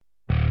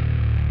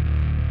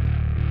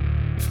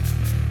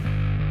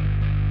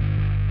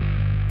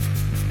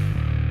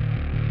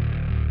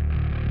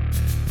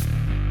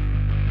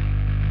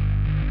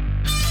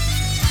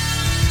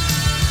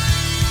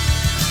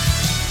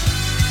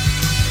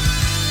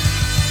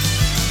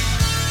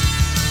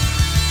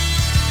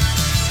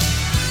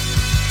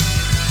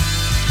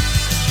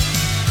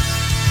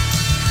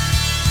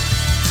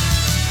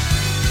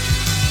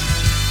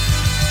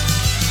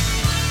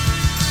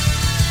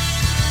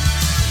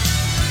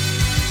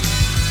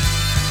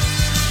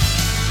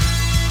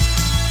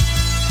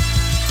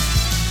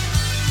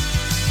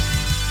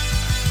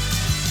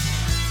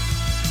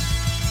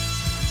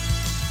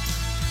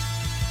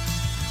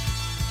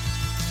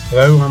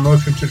Hello and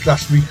welcome to the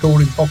Glastonbury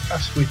Calling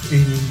Podcast with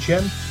Ian and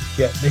Jem.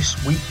 Yeah, this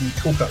week we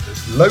talk about,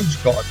 there's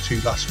loads got up to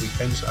last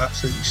weekend, so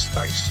absolutely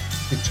stacks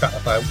to chat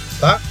about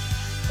that.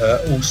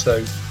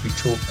 Also, we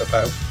talk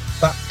about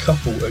that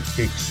couple at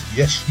gigs.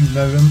 Yes, you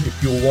know them. If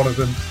you're one of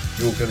them,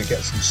 you're going to get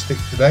some stick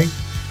today.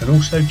 And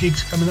also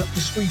gigs coming up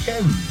this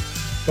weekend.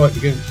 Right,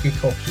 we're going to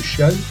kick off the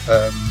show.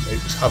 It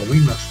was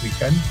Halloween last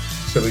weekend,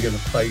 so we're going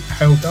to play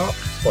How Dark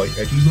by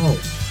Eddie Moore.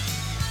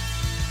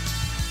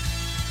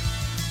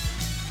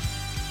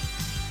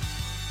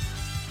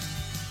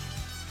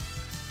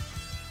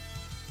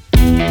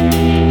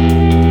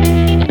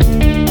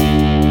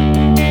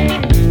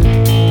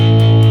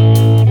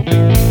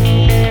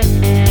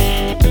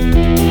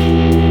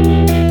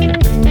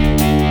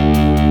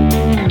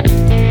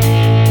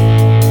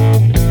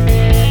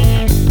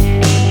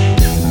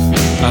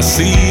 I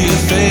see a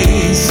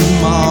face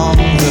among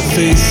the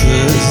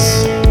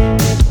faces.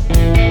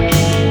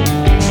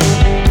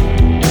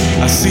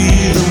 I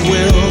see the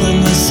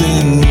wilderness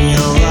in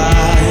your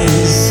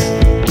eyes,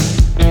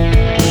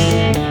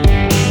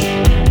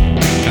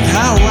 and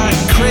how I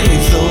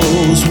crave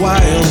those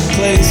wild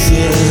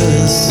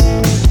places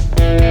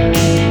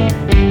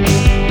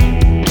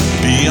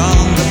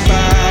beyond the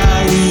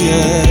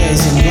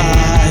barriers and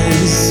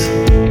lies.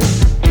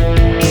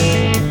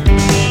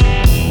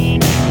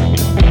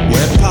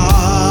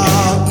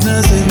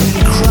 In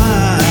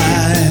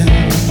crime,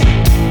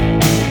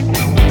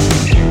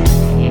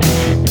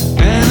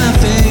 and I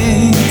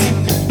think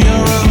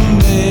you're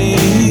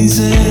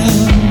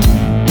amazing,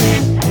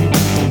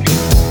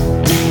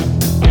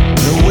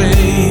 the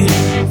way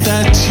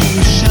that you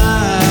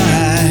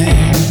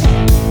shine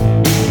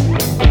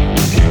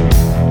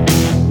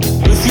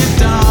with your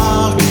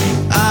dark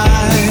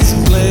eyes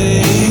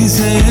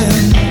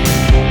blazing.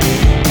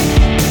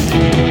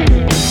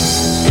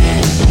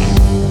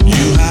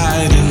 You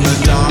hide in the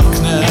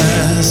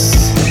darkness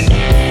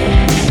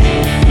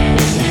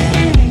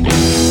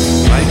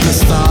like the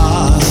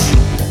stars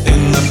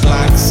in the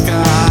black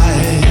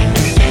sky.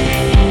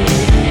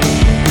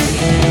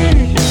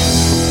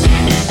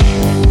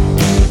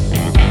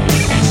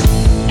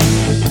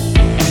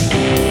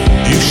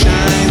 You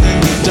shine in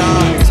the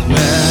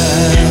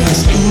darkness,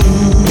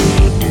 ooh.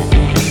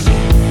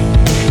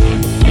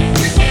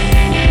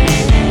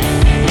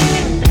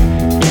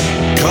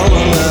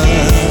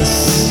 Colorless.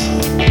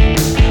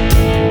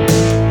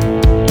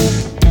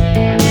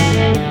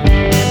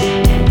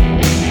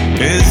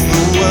 Is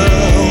the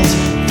world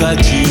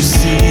that you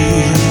see,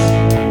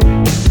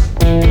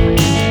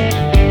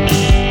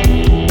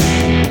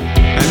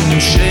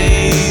 and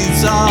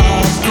shades of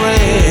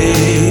grey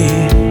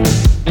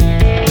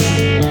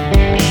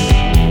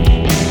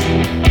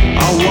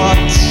are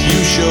what you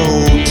show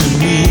to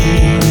me,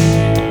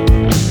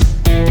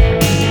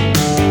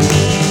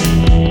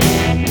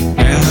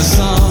 and the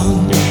sun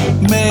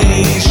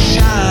may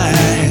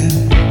shine,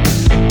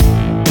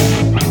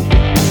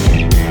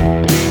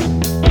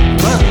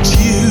 but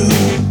you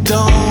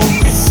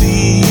don't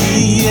see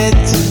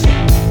it,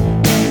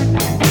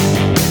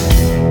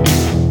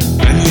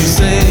 and you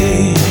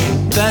say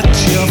that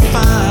you're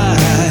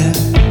fine,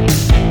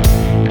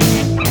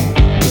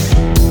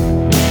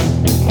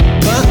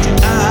 but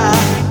I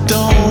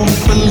don't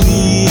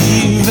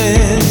believe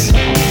it.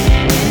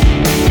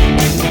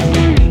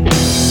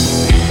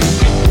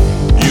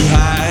 You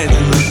hide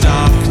in the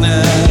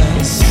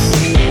darkness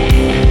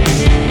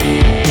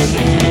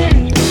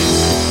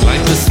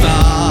like the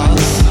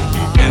stars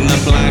in the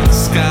black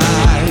sky.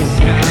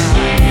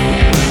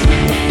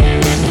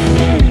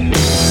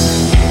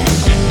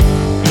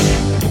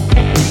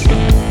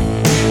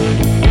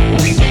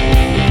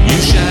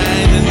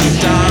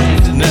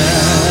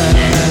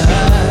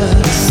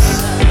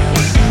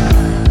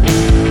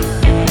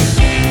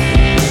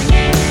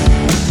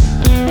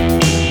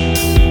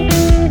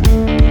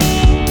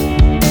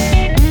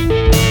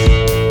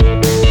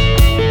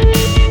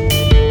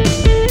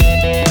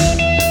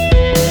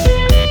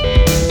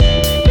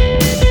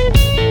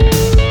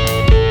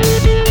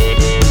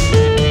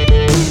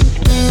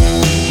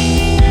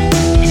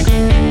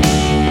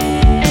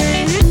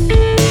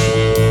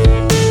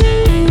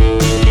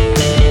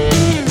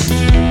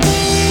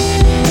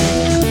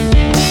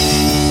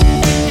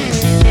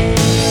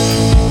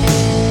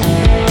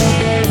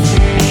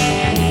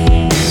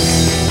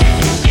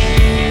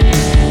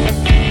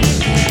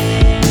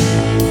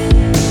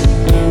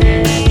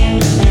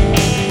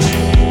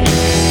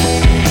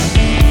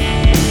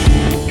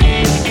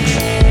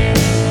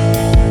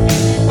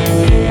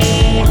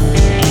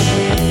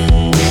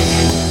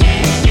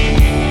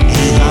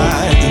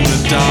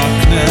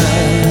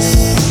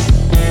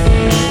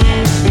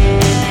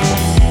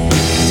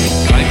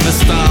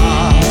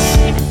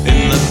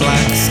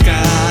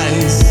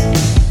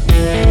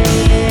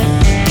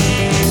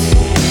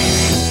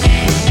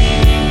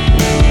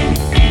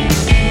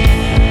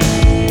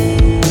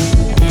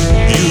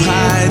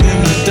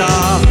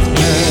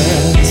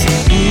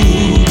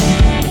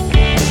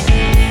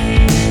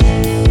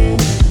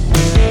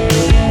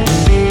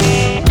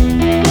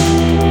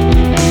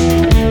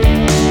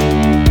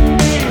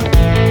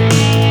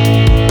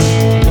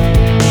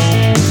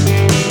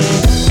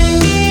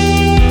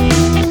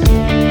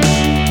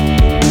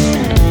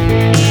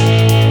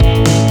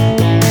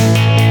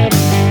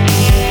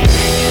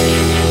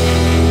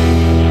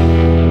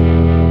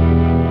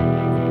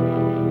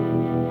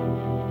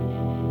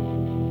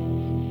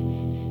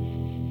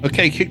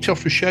 Okay, kicked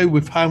off the show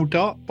with How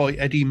Dark by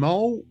Eddie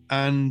Mole.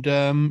 And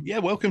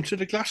welcome to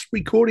the Glass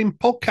Recording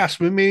Podcast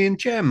with me and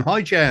Jem.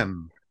 Hi,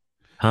 Jem.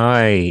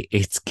 Hi,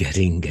 it's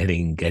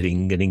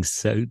getting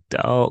so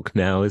dark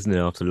now, isn't it?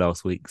 After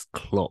last week's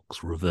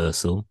clock's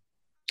reversal.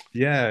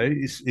 Yeah,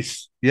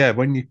 it's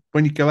when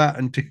you go out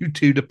and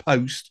do the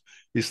post,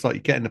 it's like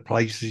you get in the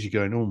places, you're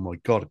going, oh my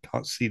God, I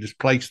can't see this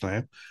place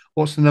now.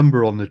 What's the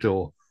number on the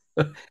door?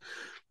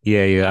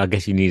 Yeah. I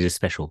guess you need a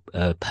special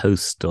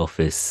post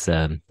office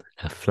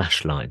a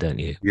flashlight, don't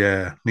you?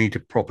 Yeah, need a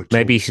proper tool.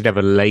 Maybe you should have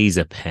a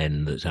laser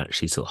pen that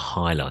actually sort of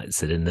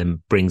highlights it and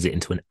then brings it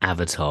into an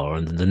avatar,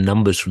 and the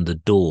numbers from the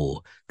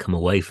door come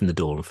away from the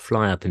door and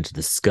fly up into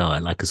the sky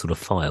like a sort of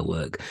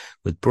firework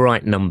with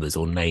bright numbers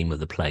or name of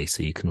the place,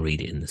 so you can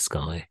read it in the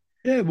sky.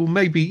 Yeah, well,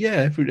 maybe,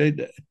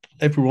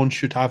 everyone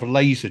should have a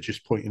laser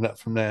just pointing up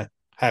from their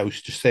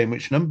house, just saying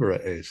which number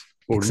it is,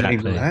 or the name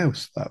of the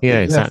house.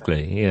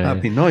 Exactly. Yeah,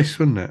 that'd be nice,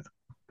 wouldn't it?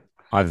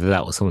 Either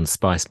that or someone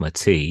spiced my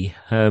tea.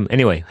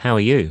 Anyway, how are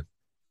you?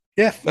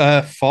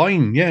 Yeah,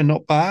 fine. Yeah,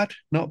 not bad.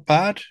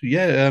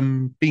 Yeah,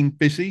 been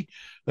busy.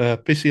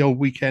 Busy old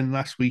weekend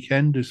last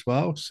weekend as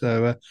well.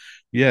 So,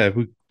 I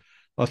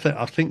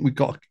think we've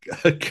got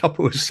a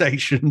couple of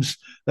sections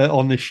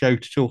on this show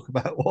to talk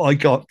about what I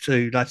got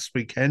to last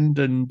weekend,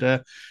 and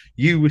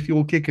you with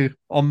your gig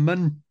on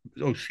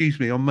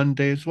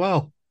Monday as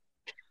well.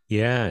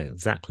 Yeah,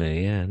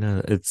 exactly. Yeah,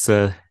 no, it's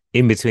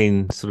in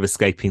between sort of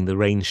escaping the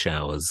rain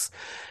showers.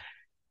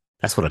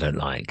 That's what I don't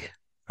like.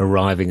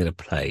 Arriving at a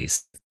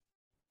place,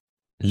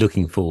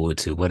 looking forward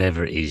to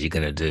whatever it is you're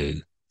going to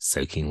do,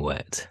 soaking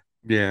wet.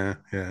 Yeah.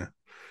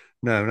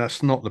 No,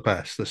 that's not the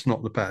best.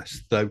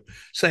 Though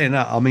saying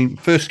that, I mean,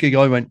 first gig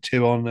I went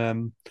to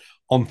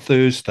on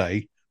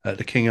Thursday at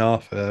the King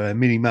Arthur,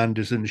 Mini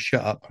Manders and the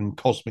Shut Up and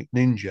Cosmic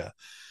Ninja.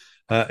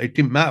 It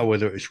didn't matter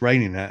whether it was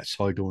raining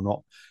outside or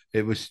not.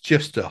 It was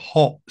just a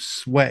hot,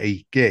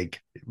 sweaty gig.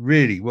 It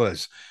really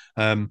was.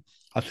 I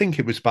think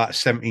it was about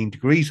 17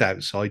 degrees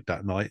outside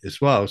that night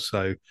as well.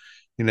 So,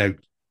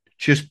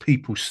 just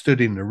people stood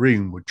in the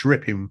room were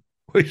dripping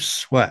with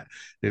sweat.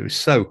 It was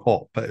so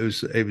hot, but it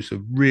was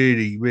a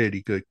really,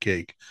 really good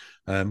gig.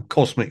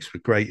 Cosmics were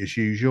great as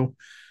usual.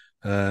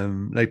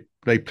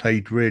 They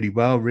played really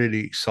well,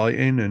 really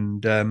exciting,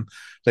 and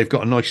they've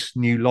got a nice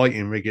new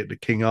lighting rig at the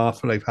King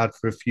Arthur they've had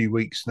for a few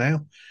weeks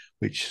now,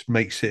 which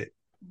makes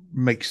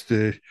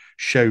the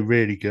show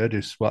really good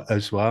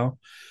as well.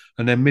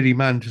 And then Millie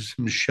Manders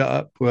and Shut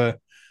Up were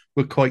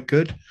quite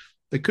good.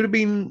 They could have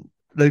been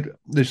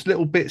there's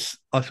little bits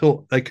I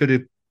thought they could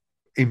have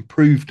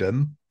improved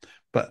them,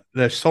 but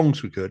their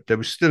songs were good. There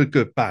was still a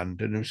good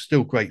band, and it was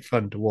still great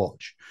fun to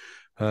watch.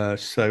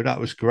 So that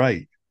was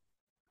great.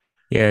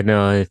 Yeah,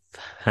 no, I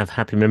have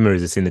happy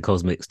memories of seeing the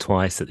Cosmics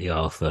twice at the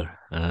Arthur.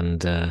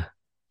 And got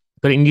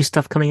any new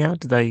stuff coming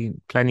out? Are they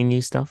planning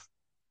new stuff?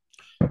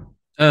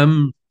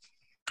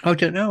 I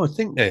don't know. I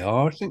think they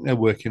are. I think they're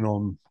working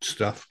on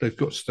stuff. They've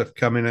got stuff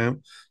coming out,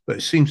 but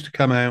it seems to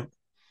come out,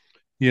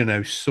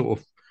 sort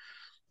of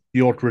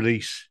the odd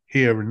release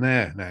here and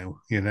there now.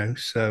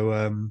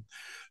 So,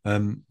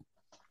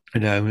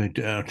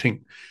 I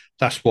think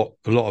that's what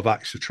a lot of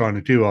acts are trying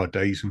to do our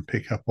days and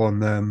pick up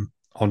on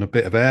a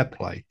bit of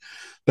airplay.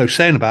 Though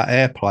saying about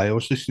airplay, I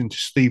was listening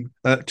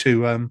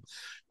to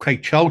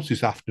Craig Charles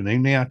this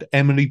afternoon. They had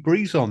Emily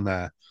Breeze on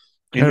there.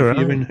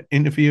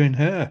 Interviewing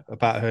her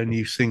about her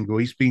new single.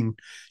 He's been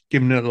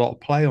giving it a lot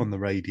of play on the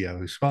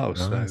radio as well.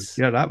 Nice.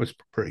 So that was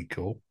pretty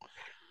cool.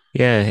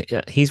 Yeah,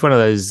 he's one of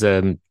those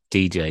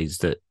DJs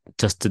that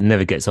just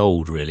never gets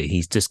old. Really,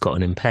 he's just got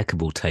an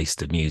impeccable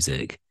taste of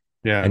music.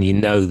 Yeah, and you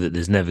know that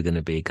there's never going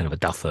to be kind of a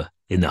duffer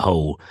in the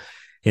whole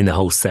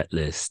set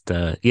list.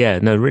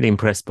 Really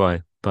impressed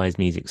by his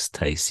music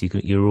taste.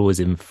 You're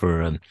always in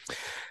for.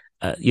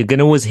 You're going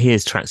to always hear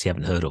his tracks you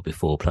haven't heard of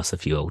before, plus a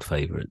few old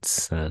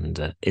favourites,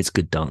 and it's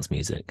good dance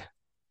music.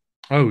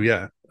 Oh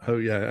yeah,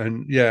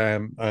 and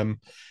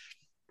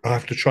I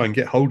have to try and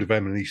get hold of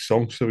Emily's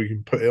song so we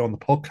can put it on the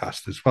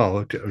podcast as well.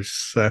 I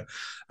was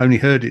only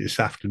heard it this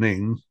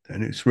afternoon,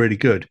 and it's really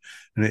good,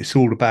 and it's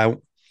all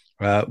about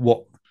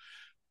what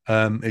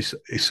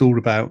it's all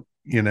about.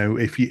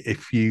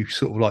 If you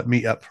sort of like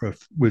meet up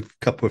with a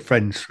couple of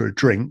friends for a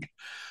drink.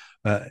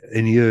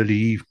 In the early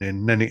evening,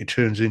 and then it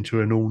turns into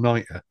an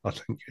all-nighter. I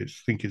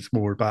think it's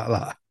more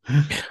about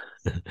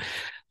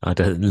that.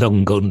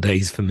 Long gone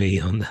days for me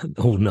on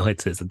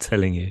all-nighters, I'm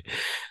telling you.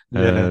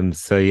 Yeah.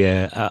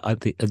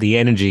 The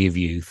energy of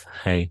youth.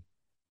 Hey,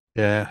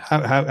 yeah.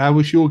 How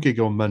was your gig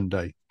on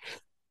Monday?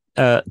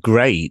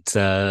 Great.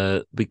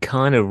 We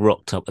kind of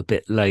rocked up a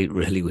bit late,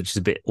 really, which is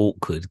a bit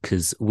awkward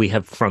because we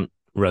have front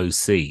row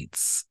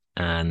seats,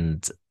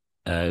 and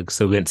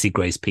so we went to see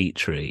Grace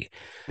Petrie.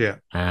 Yeah,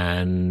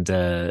 and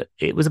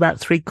it was about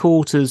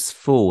 3/4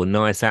 full,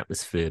 nice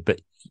atmosphere.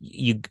 But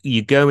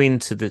you go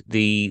into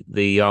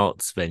the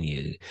arts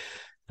venue.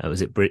 It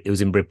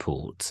was in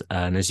Bridport,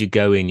 and as you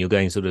go in, you're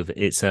going sort of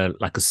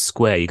like a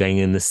square. You're going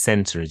in the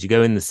centre. As you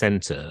go in the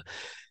centre,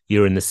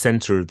 you're in the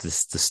centre of the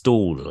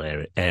stall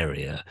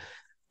area,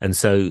 and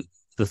so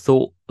the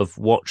thought of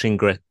watching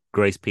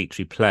Grace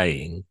Petrie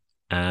playing,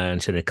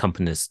 and she had an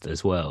accompanist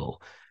as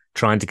well,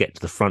 trying to get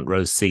to the front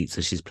row seats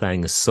as she's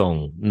playing a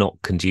song,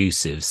 not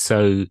conducive.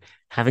 So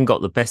having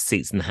got the best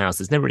seats in the house,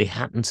 it's never really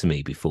happened to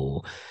me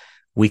before.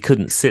 We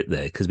couldn't sit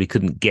there because we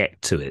couldn't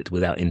get to it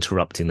without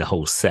interrupting the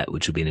whole set,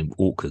 which would be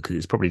awkward because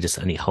it's probably just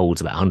only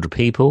holds about 100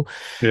 people.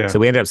 Yeah. So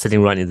we ended up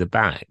sitting right near the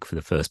back for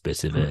the first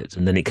bit of it.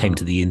 And then it came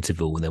to the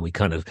interval, and then we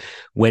kind of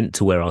went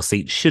to where our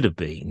seats should have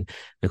been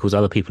because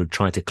other people had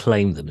tried to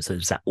claim them. So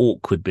there's that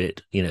awkward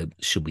bit,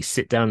 should we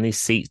sit down in these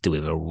seats? Do we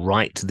have a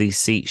right to these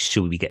seats?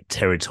 Should we get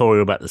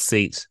territorial about the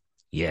seats?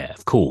 Yeah,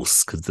 of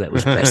course, because that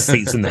was the best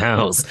seats in the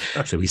house.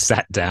 So we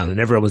sat down, and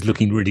everyone was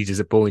looking really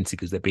disappointed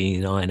because they're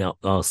being eyeing up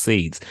our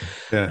seats.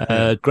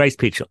 Grace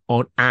Petrie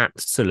on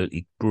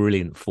absolutely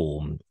brilliant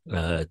form,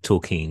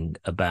 talking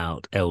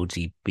about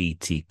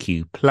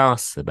LGBTQ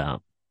plus,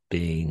 about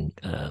being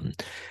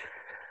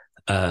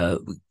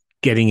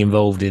getting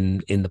involved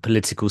in the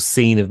political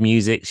scene of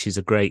music. She's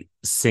a great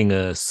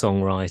singer,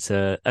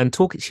 songwriter, and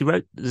she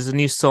wrote, there's a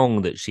new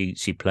song that she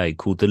played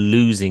called The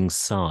Losing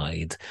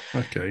Side.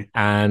 Okay.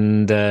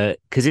 And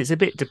because it's a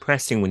bit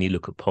depressing when you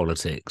look at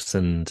politics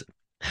and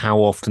how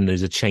often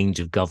there's a change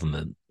of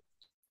government.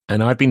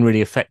 And I've been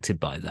really affected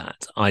by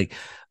that. I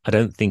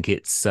don't think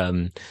it's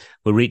we're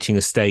reaching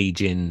a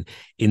stage in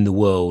the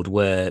world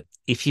where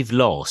if you've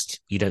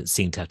lost, you don't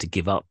seem to have to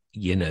give up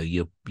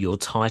your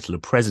title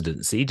of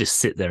presidency. You just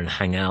sit there and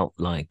hang out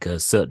like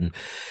certain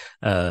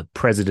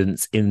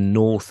presidents in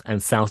North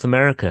and South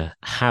America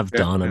have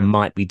done and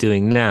might be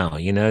doing now.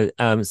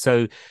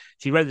 So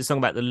she wrote this song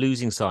about the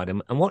losing side,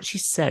 and what she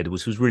said,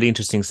 which was really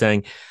interesting,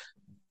 saying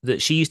that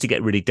she used to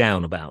get really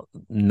down about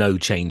no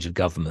change of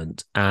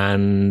government,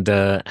 and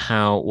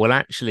how, well,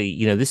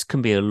 actually, this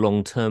can be a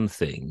long-term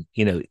thing.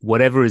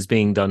 Whatever is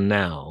being done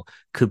now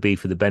could be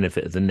for the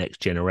benefit of the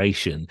next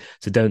generation.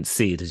 So don't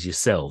see it as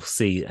yourself,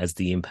 see it as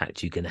the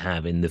impact you can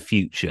have in the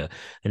future.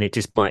 And it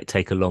just might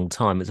take a long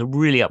time. It's a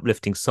really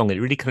uplifting song. It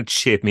really kind of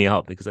cheered me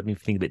up because I've been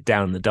feeling a bit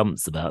down in the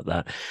dumps about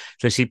that.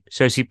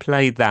 So she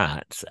played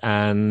that,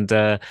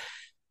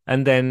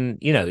 and then,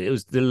 it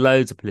was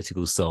loads of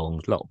political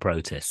songs, a lot of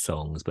protest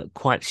songs, but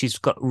she's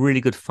got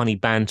really good funny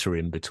banter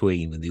in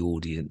between with the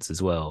audience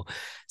as well.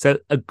 So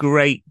a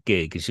great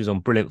gig, and she was on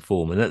brilliant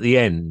form. And at the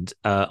end,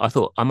 I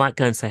thought I might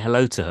go and say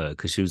hello to her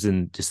because she was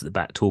just at the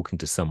back talking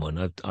to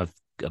someone. I've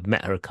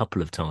met her a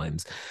couple of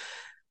times,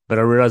 but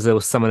I realised there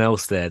was someone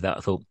else there that I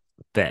thought,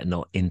 better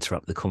not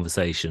interrupt the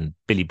conversation.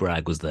 Billy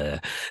Bragg was there.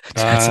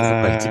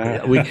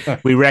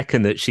 We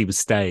reckon that she was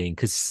staying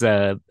because,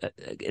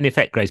 in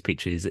effect, Grace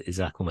Petrie is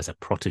like almost a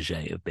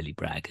protege of Billy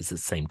Bragg. It's the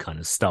same kind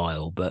of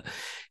style, but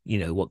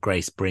what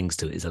Grace brings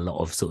to it is a lot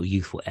of sort of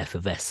youthful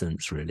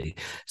effervescence, really.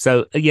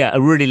 So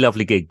a really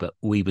lovely gig, but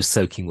we were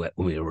soaking wet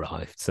when we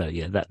arrived. So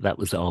that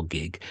was our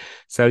gig.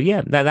 So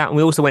that and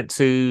we also went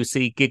to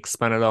see Gig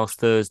Spanner last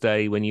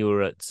Thursday when you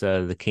were at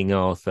the King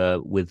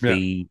Arthur with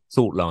the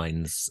Salt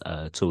Lines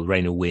tour.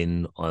 Raina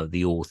Wynn,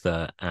 the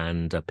author,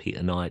 and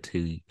Peter Knight,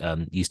 who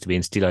used to be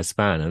in Stilo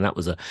Span. And that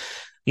was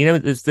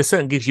there's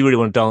certain gigs you really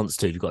want to dance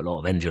to if you've got a lot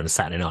of energy on a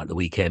Saturday night at the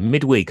weekend.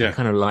 Midweek, I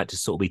kind of like to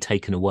sort of be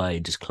taken away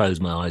and just close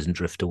my eyes and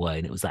drift away.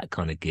 And it was that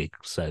kind of gig.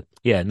 So,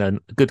 a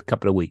good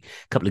couple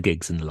of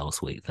gigs in the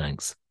last week.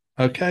 Thanks.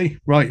 Okay,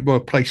 right.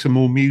 We'll play some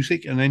more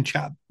music and then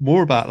chat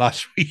more about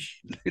last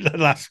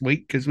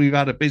week because we've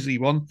had a busy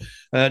one.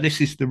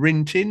 This is the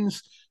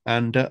Rintins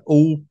and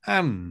All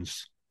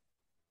Hands.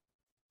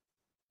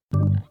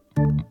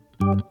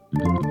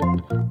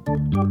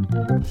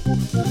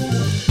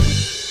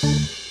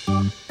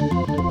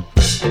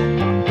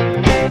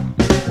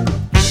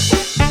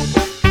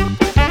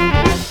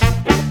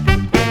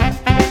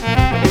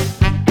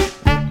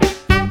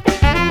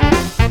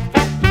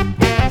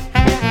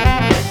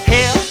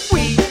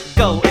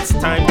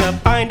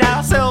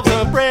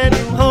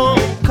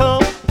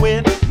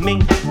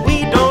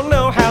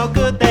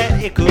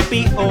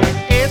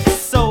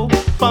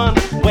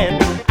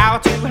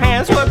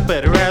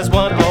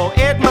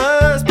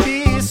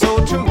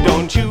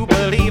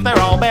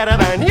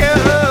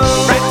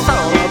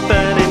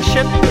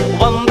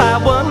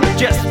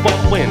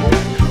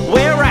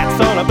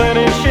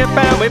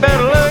 We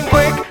better learn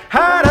quick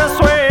how to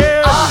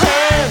swim. All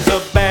hands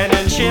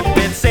abandon ship,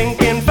 it's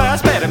sinking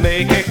fast, better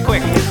make it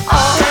quick.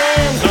 All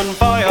hands run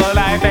for your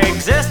life,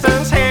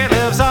 existence here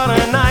lives on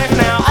a knife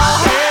now. All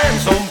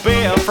hands, don't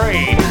be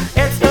afraid,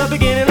 it's the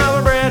beginning of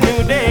a brand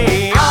new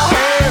day. All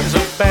hands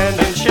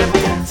abandon ship,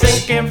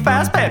 sinking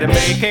fast, better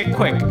make it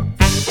quick.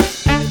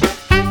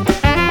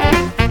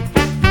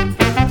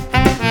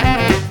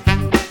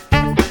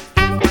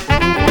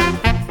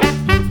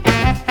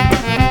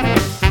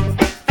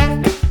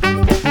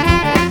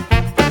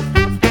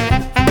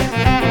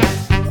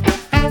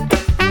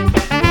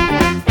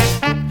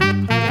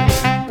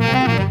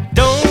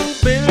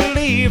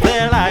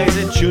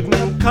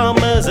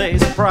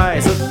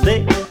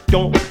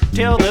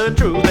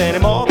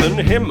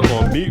 Him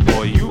or me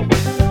or you.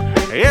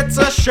 It's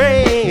a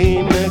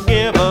shame to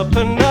give up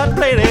and not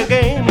play the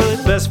game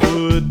with best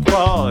foot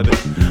fraud.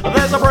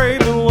 There's a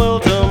brave new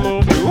world to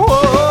move to.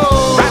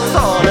 Whoa. Rats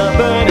on a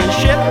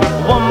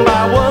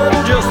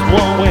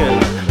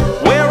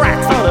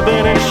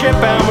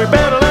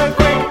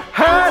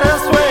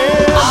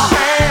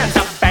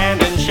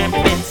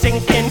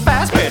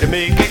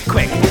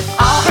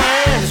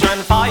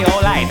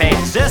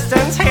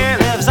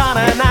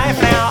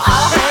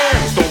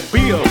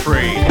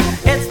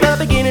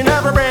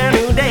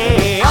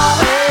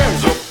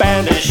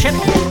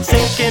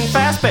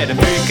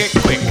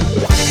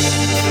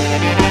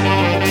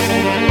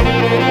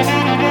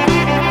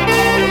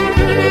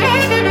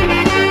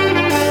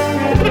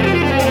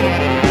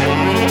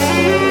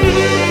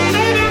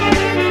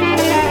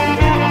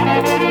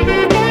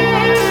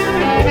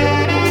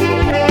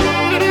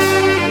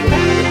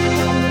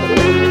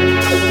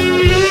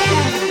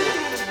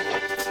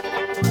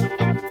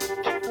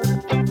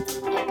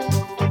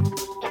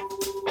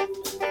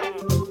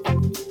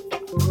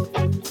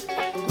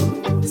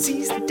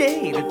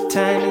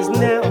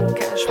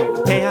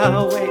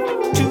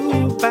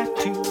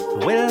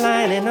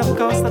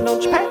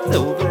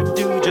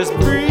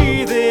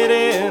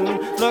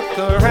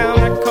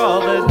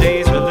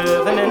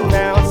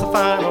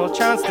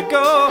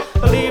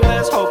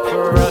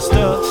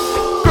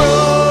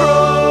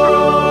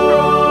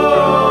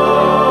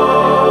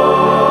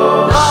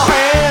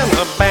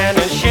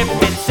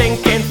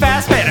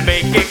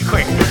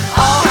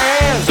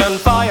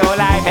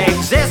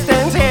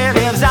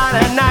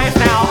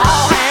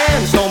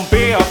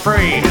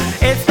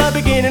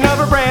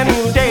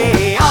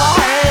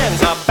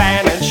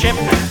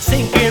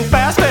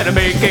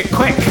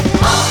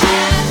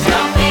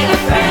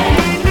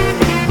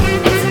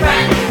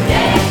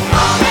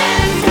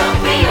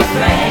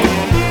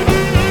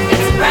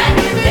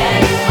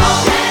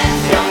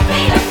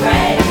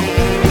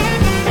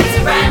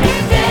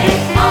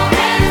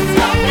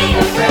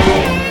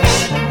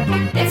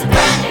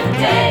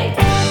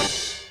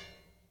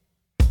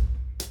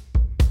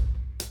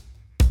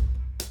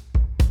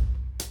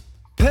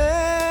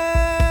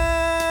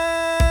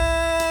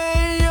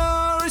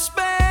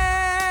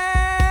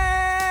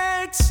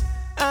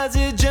As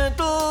a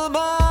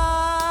gentleman,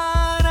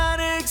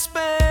 I'd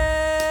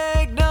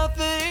expect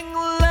nothing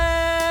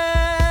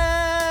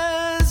less.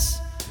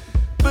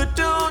 But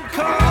don't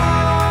call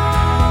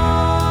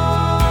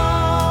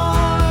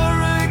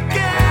her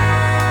again.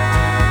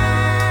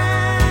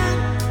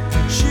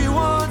 She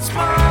wants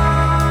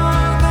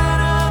more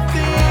than I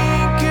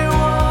think you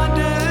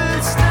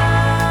understand.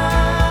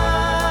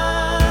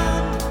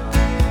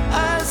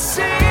 I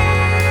see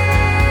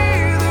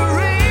the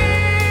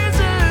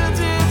reasons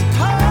it's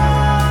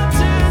hard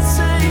to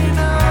say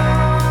no,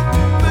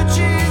 but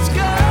she's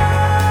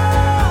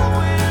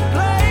going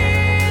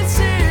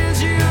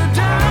places you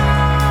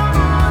don't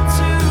want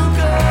to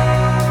go.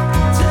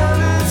 Tell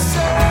her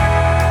so.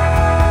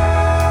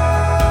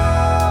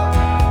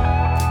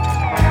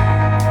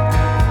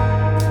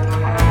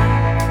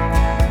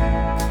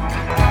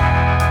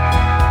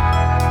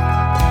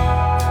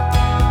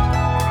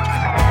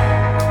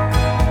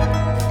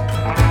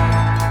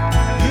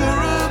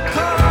 You're a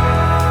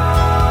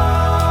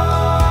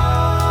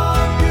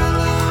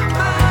popular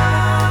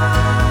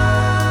man,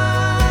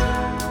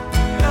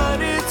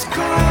 and it's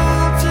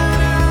cool to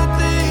do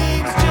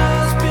things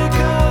just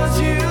because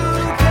you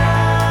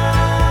can.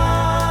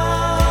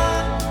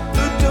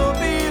 But don't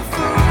be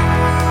fooled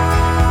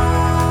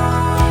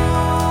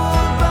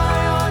by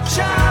your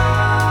charms.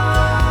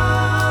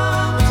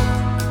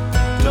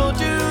 Don't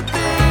do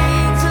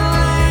things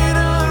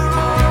later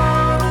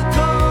on will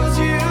cause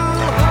you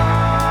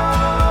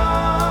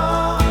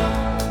harm.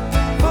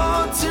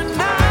 For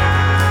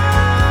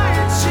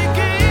tonight she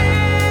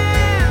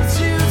gives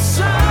you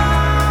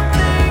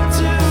something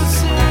to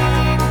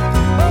sing,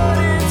 but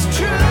it's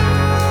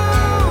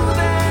true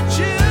that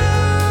you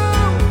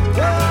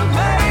were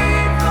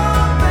made for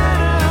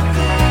better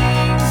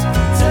things.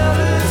 Tell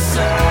her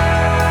so.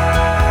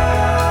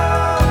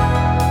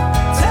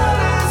 Tell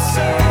her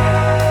so.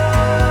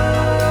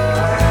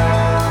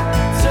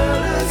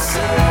 Tell her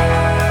so.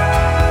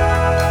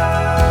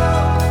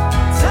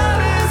 Tell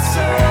her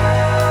so.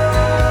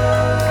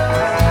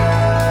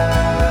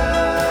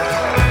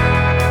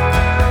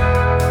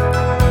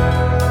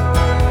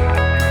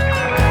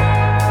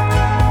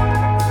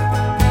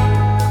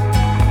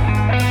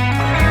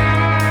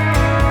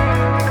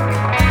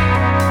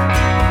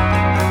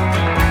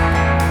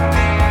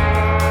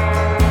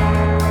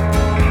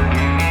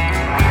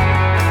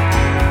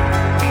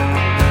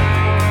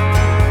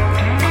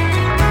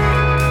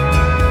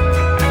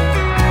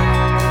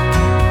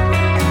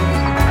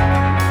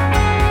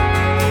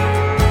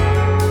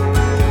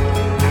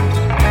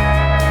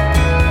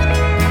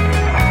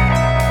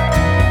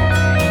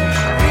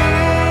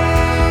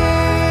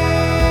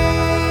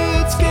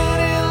 It's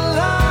getting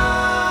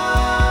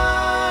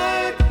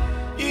light.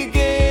 You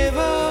gave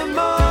her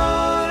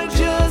more than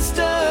just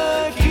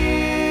a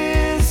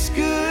kiss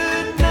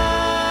goodnight.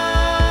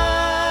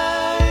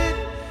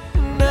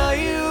 Now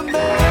you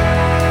may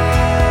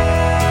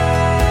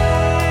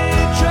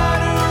try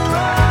to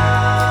run,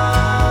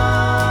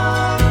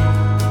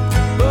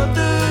 but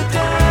the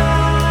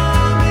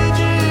damage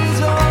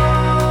is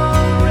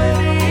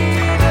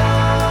already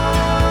done.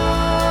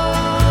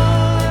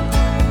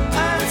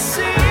 I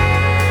see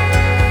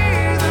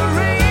the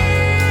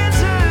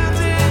reasons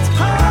it's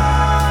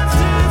hard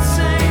to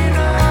say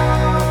no,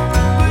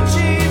 but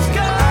she's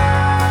going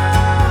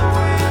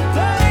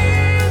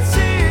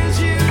places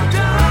you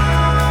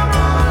don't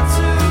want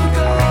to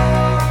go.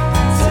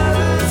 Tell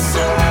her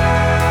so.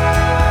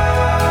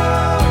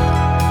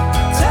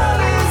 Tell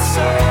her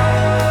so.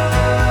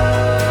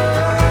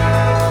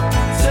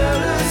 Tell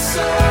her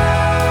so.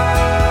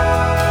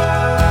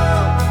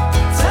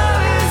 Tell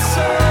her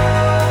so.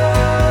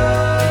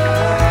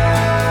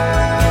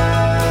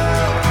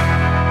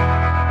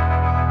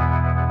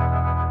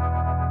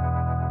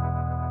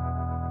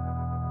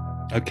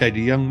 Okay,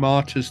 the Young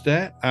Martyrs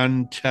there,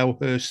 and Tell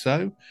Her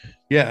So.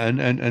 Yeah,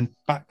 and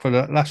back for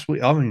the last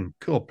week. I mean,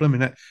 God, blooming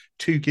that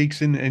 2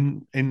 gigs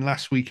in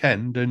last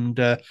weekend, and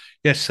on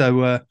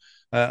the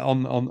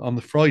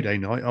Friday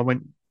night, I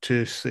went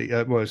to see.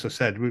 Well, as I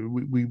said,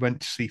 we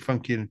went to see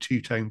Funky and a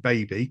Two-Tone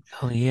Baby.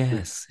 Oh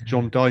yes,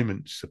 John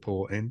Diamond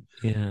supporting.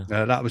 yeah.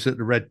 That was at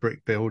the Red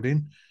Brick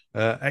Building.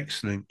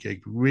 Excellent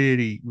gig,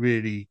 really,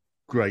 really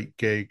great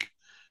gig.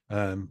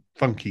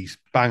 Funky's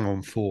bang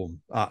on form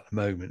at the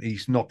moment.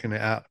 He's knocking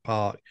it out of the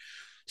park.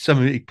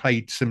 He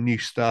played some new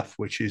stuff,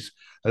 which is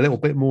a little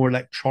bit more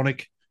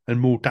electronic and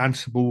more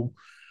danceable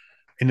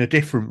in a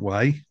different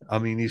way. I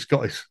mean, he's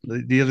got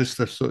the other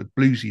stuff sort of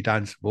bluesy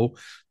danceable.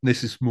 And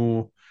this is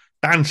more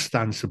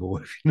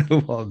danceable, if you know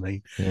what I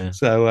mean. Yeah.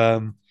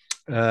 So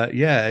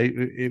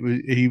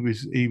he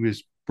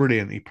was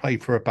brilliant. He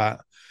played for about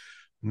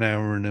an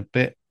hour and a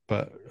bit,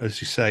 but as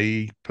you say,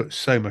 he put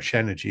so much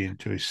energy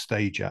into his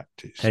stage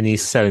act. And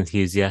he's so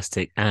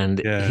enthusiastic, and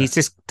he's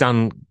just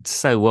done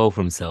so well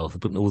for himself.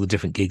 All the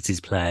different gigs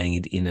he's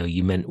playing. You know,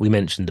 you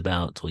mentioned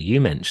about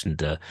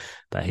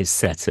his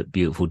set at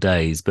Beautiful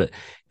Days. But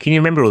can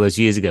you remember all those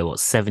years ago?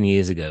 7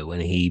 years ago,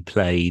 when he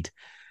played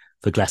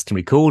for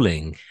Glastonbury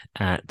Calling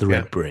at the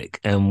Red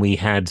Brick, and we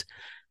had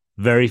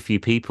very few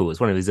people. It was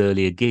one of his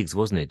earlier gigs,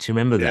 wasn't it? Do you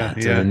remember Yeah,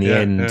 that? yeah, And in the yeah,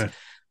 end, yeah.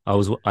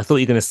 I thought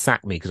you were going to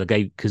sack me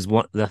because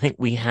what I think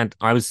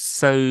I was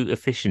so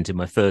efficient in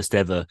my first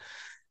ever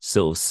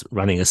sort of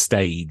running a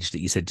stage that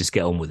you said just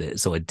get on with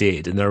it. So I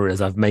did, and then I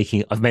realized I've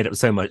made up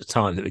so much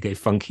time that we gave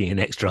Funky an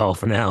extra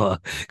half an hour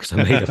because I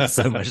made up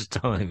so much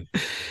time.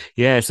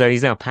 Yeah, so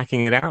he's now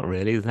packing it out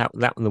really. That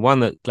the one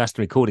that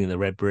Glastonbury recording the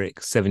Red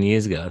Brick 7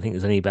 years ago, I think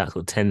there's only about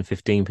sort of 10,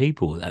 15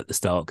 people at the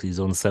start because he's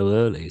on so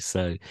early.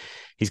 So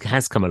he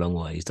has come a long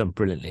way. He's done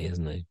brilliantly,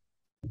 hasn't he?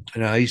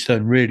 No, he's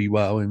done really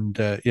well, and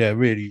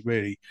really,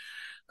 really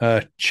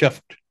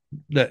chuffed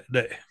that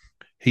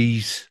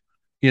he's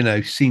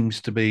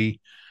seems to be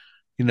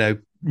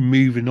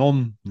moving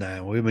on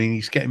now. I mean,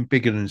 he's getting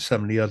bigger than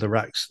some of the other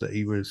acts that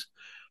he was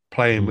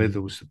playing with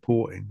or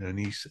supporting, and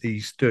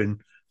he's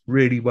doing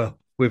really well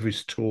with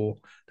his tour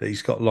that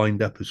he's got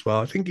lined up as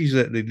well. I think he's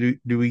at the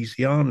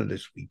Louisiana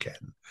this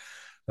weekend,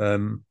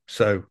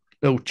 so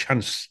little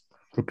chance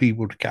for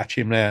people to catch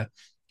him there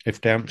if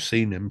they haven't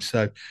seen him.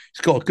 So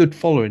he's got a good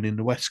following in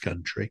the West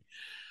Country.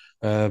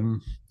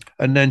 And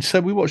then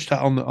so we watched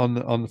that on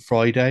the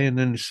Friday, and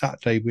then the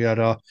Saturday we had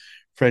our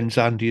friends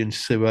Andy and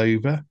Sue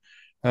over,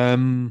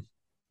 and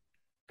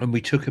we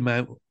took them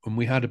out and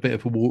we had a bit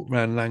of a walk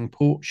around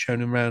Langport, showing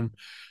them around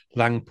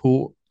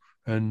Langport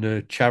and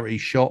the charity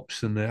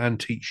shops and the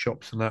antique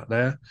shops and that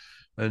there.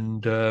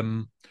 And Did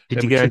then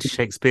you we go took into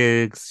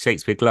Shakespeare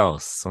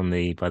Glass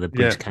by the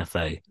Bridge yeah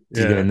Cafe?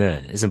 Did you go yeah in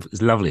there?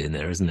 It's lovely in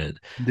there, isn't it?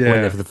 I went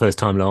there yeah for the first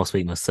time last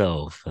week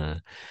myself.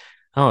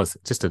 It's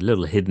just a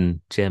little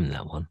hidden gem,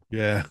 that one.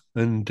 yeah,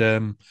 and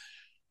then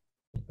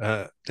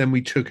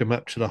we took them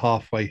up to the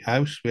halfway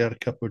house. We had a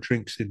couple of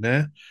drinks in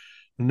there.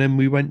 And then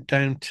we went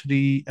down to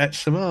the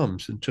Epsom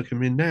Arms and took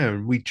him in there.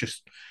 And we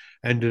just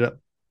ended up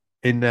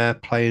in there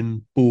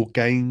playing board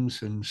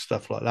games and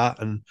stuff like that.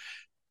 And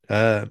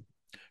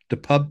the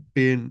pub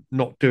being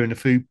not doing a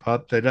food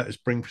pub, they let us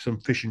bring some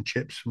fish and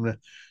chips from the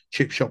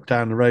chip shop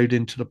down the road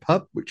into the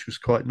pub, which was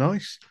quite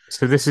nice.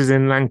 So this is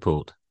in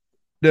Langport.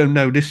 No,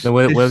 No,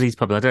 where are these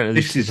pubs? I don't know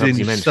these this two is pubs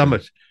you in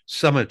mentioned.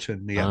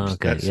 Somerton, the Oh,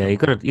 okay, yeah,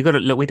 Epsom. you got to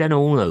look. We don't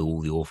all know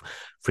all your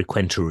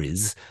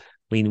frequenteries.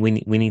 We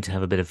need to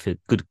have a bit of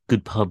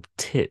good pub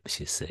tips,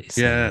 you see.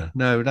 So Yeah,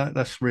 no,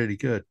 that's really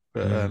good.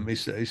 But yeah.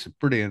 it's a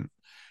brilliant,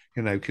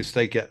 because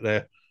they get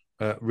their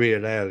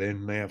real ale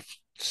in. They have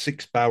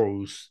 6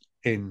 barrels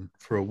in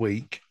for a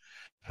week,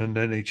 and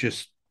then they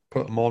just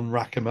put them on,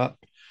 rack them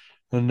up,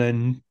 and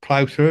then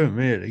plow through them.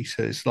 Really,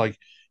 so it's like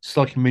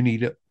a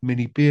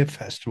mini beer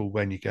festival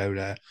when you go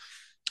there.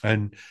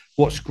 And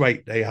what's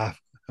great, they have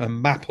a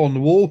map on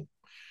the wall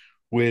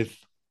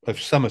of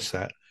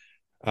Somerset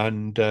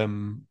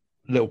and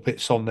little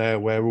bits on there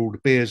where all the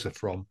beers are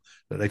from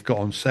that they've got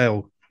on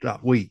sale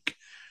that week.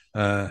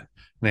 They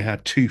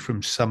had 2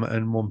 from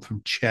Somerton, 1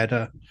 from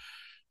Cheddar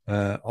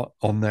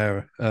on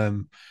there,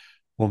 1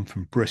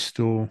 from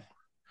Bristol.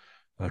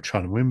 I'm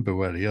trying to remember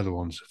where the other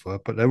ones were,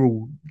 but they're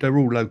all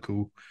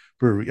local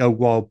brewery. Oh,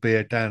 Wild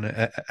Beer down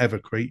at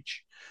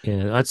Evercreech.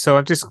 Yeah.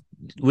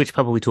 Which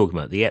pub are we talking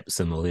about? The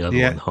Epsom or the other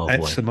one, halfway?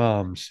 Epsom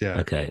Arms, yeah.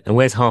 Okay. And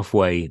where's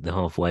halfway? The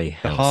halfway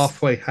The house.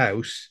 halfway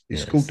house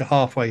is called Yes. the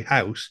halfway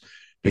house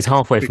It's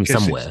halfway from because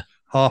it's somewhere.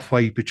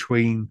 halfway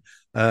between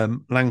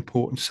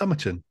Langport and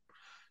Somerton.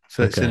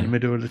 So it's in the Okay.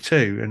 middle of the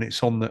two, and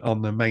it's on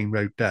the main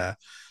road there.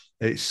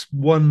 It's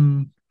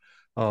one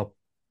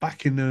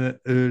back in the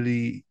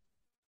early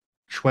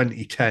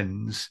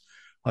 2010s.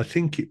 I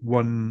think it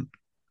won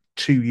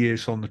 2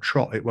 years on the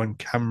trot. It won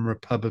Camera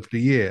Pub of the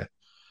Year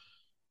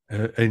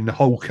in the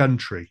whole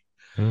country.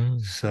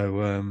 Mm.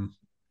 So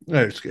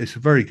no, it's a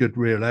very good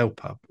real ale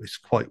pub. It's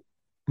quite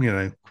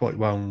quite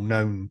well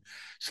known.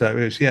 So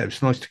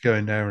it's nice to go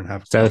in there and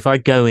have. So if I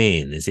go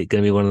in, is it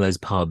going to be one of those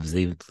pubs,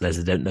 even as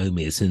they don't know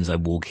me, as soon as I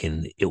walk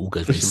in, it all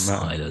goes very Doesn't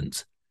matter.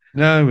 silent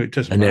No, it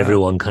doesn't and matter.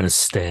 everyone kind of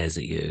stares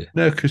at you?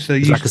 No, because they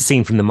It's used like a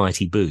scene from the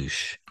Mighty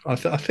Boosh. I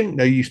think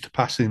they used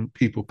to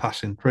people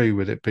passing through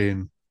with it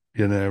being,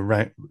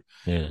 right,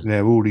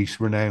 Yeah. all these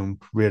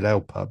renowned real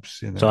ale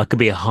pubs, So I could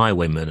be a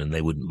highwayman and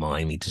they wouldn't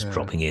mind me just Yeah.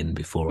 dropping in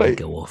before I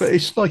go off. But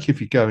it's like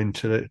if you go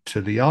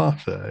into the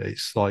Arthur,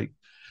 it's like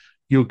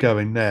you'll go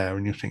in there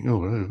and you think,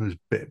 oh, there's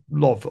a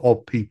lot of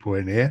odd people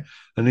in here,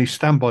 and you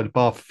stand by the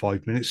bar for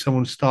 5 minutes,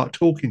 someone start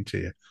talking to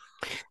you.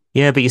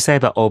 Yeah, but you say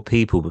about odd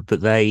people,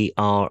 but they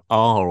are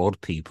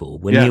odd people.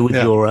 When Yeah, you're with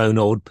yeah. your own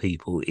odd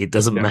people, it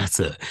doesn't Yeah.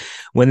 matter.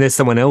 When there's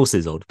someone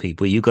else's odd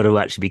people, you've got to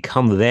actually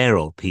become their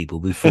odd people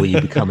before you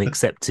become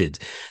accepted.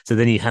 So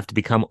then you have to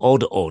become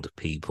odd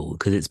people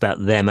because it's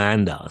about them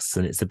and us,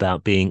 and it's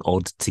about being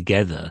odd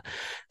together.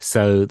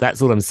 So that's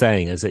all I'm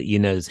saying is that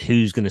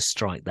who's going to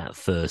strike that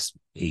first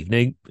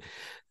evening.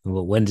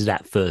 Well, when did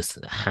that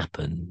first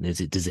happen?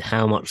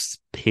 How much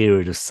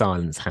period of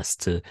silence has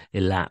to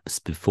elapse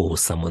before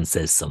someone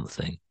says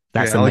something?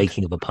 That's Yeah, the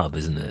making of a pub,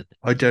 isn't it?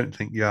 I don't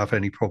think you have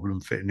any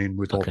problem fitting in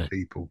with Okay. odd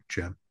people,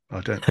 Jem. I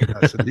don't think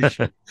that's an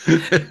issue.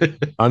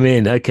 I'm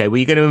in. Okay. Well,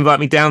 you're going to invite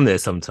me down there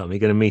sometime. You're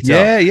going to meet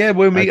up. Yeah,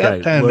 we'll meet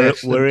up down there.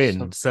 We're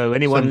in. So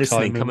anyone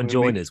listening, sometime, come and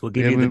we'll join meet- us. We'll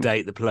give yeah, you the we'll-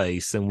 date, the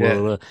place, and Yeah,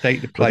 we'll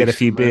date the we'll get a place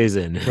few and, beers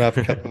in. We'll have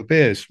a couple of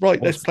beers.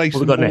 Right, let's play What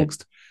some we got more,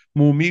 next?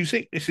 more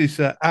music. This is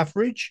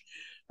Average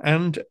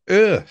and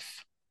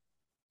Earth.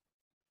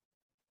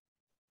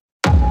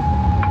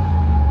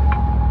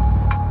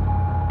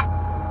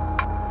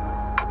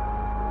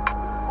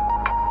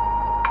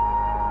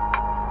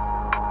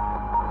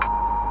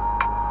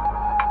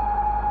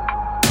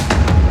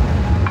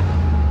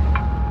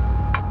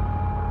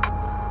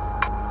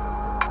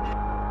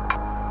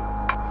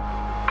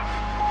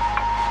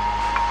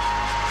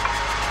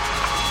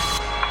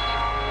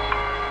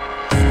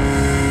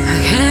 I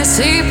can't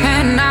sleep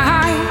at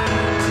night.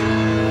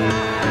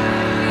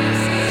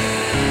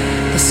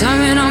 There's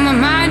something on my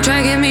mind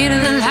dragging me to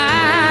the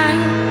light.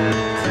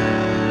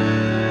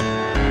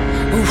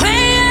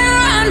 Where you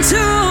run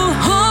to?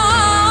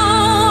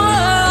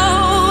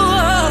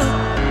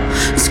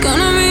 It's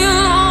gonna be a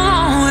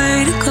long way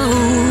to go.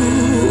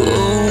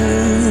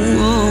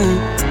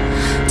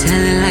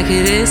 Tell it like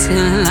it is, tell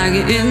it like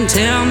it isn't.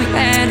 Tell me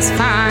that it's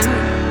fine.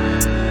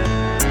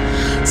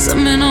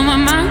 Something on my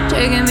mind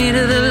taking me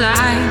to the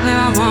light where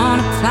I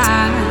wanna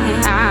fly.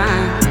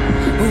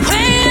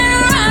 Where you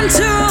run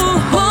to?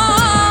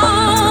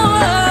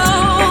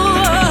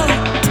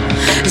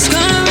 It's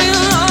gonna be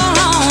a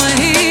long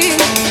way.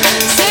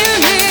 Save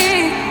me.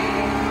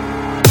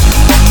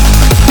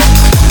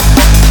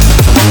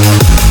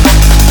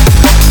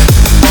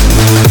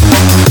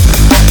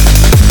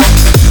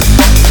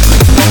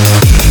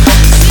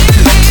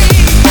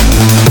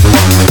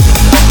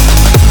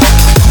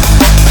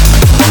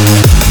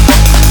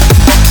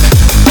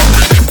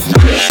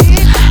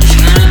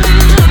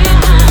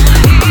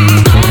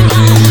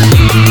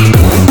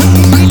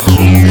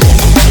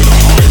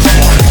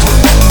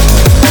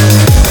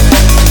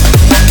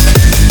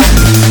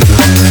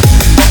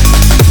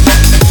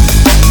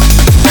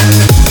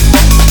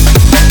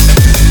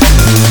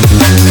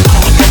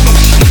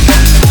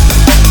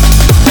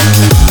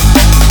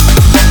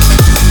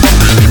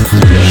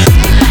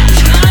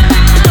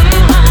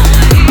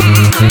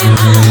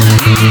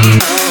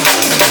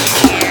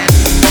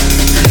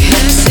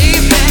 Can't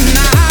sleep at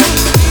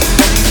night.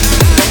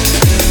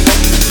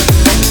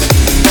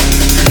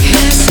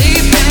 Can't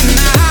sleep at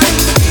night.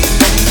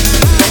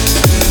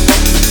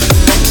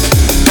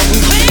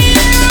 Where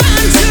you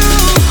run to?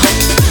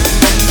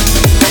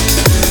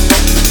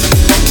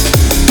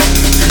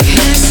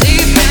 Can't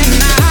sleep at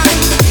night.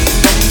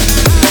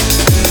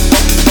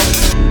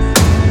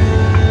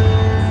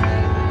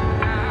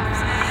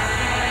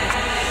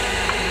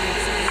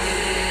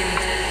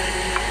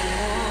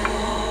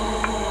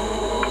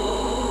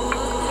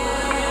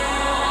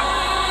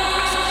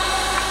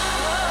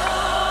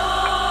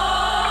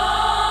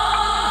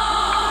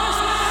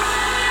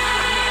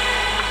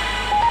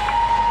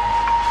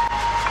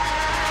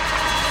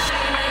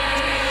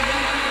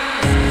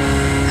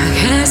 I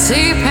can't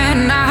sleep at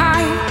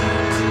night.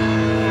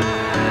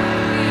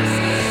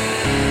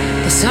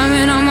 There's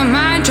something on my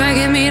mind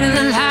dragging me to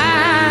the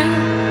light.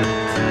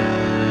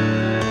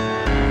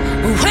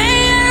 Where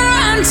you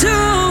run to?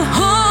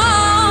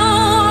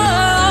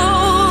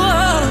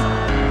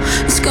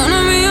 It's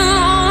gonna be a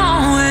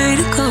long way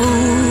to go.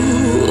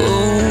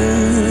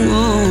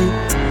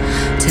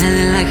 Tell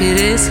it like it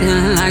is, tell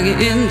it like it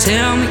isn't.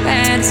 Tell me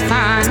that it's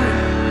fine.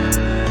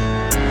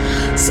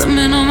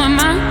 Something on my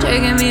mind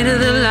taking me to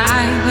the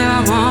light where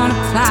I wanna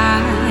fly.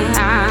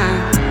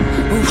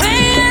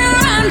 Where you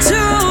run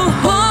to?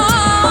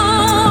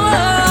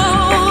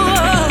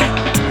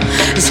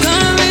 It's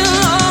gonna be a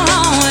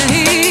long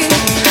way.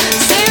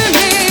 Save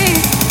me.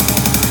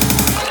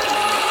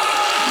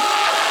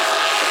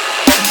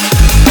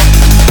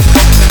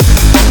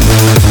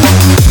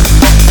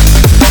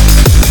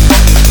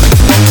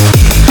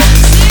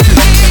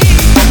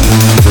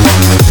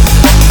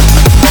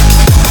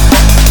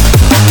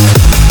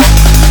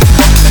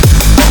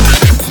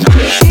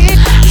 Save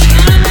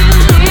me.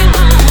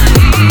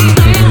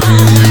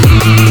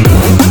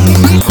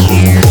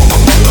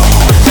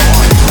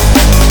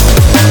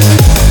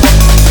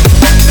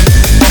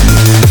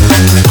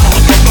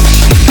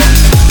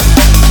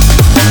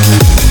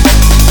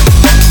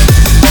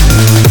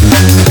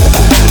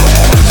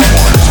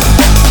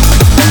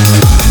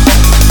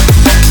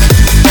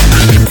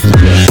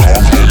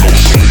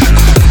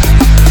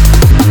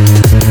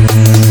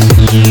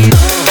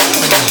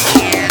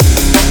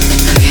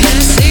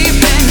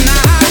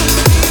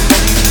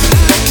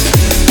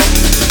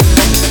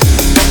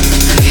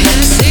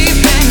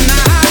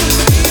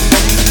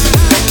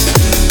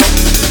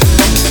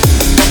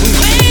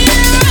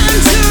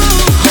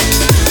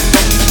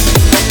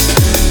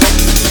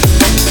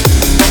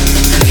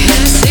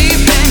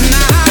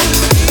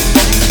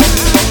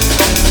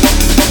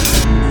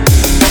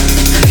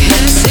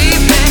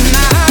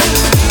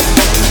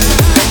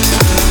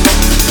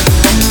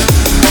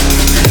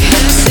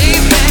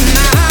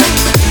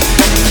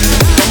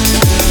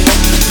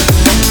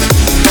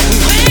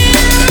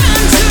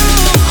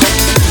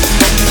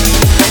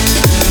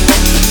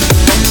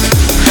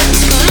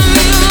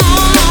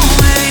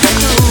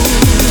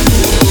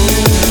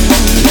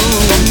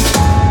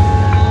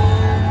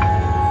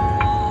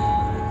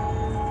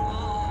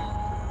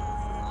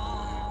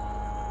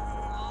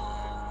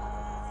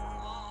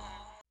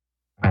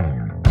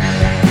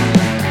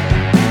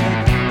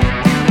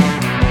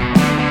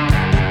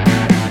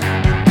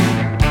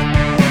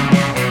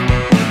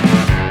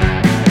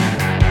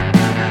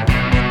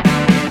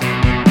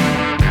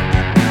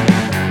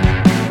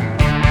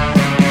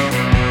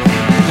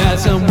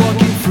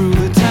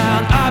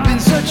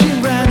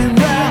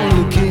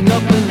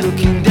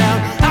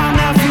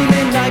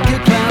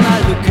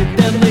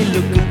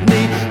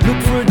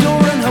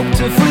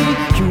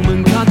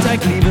 human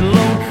contact, leave it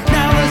alone.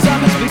 Now the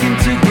zombies begin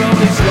to grow.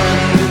 It's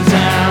London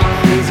town,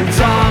 it's a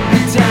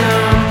zombie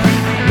town.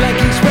 Black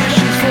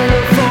expressions full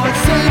of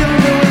thoughts, they don't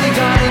know where they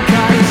got it.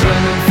 Got it's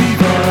London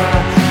fever,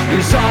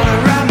 it's all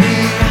around me.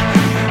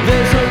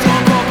 There's no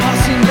talk or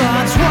passing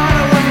glance. What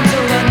I went to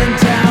London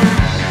town.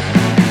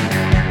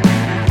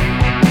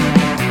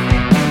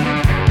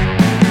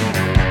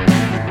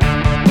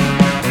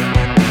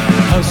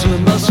 Hustle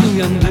and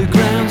bustle,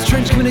 underground,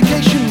 strange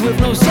communication with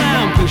no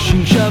sound.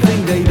 Pushing,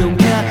 shoving, they don't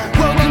care.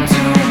 Welcome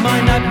to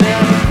my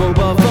nightmare.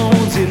 Mobile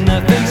phones in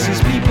their faces,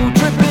 people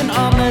tripping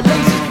on their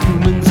laces.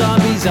 Human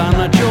zombies, I'm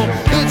not sure.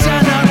 It's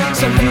an unknown,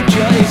 some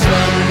future. It's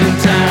London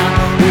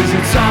town, is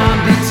it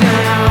zombie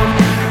town?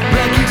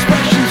 Black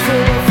expressions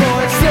full of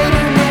thoughts, they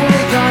don't know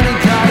they got it.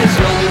 Got it's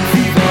London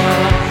fever,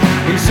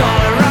 it's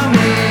all around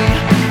me.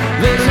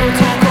 There's no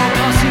talk or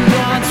passing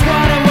glance.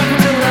 What I went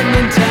to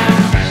London town.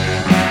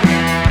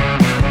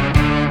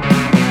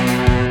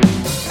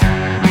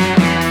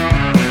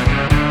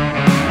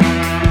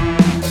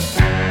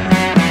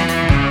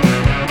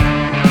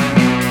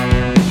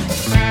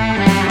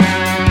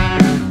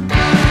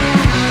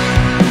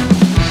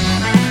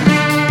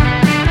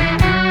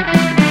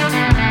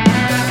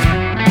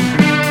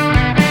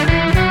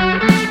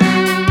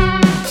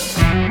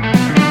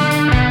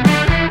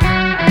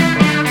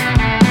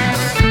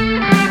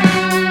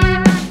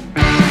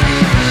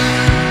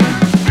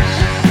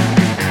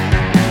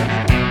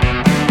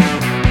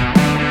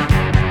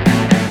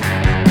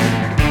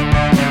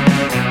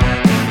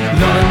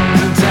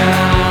 London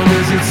town,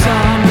 is it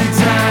zombie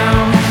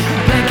town?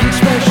 Blank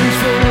expressions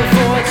full of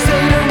thoughts,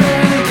 they don't know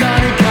where they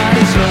got it. Got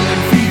it's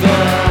London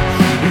fever,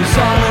 it's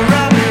all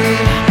around me.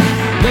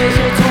 There's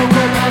no talk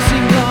or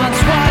passing glance.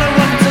 What I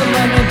went to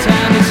London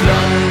town. It's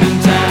London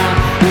town,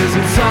 is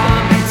it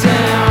zombie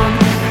town?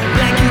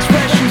 Blank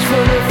expressions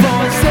full of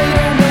thoughts, they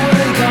don't know where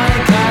they got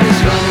it. Got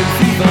it's London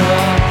fever,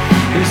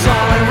 it's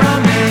all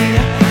around me.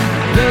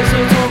 There's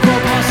no talk or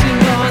passing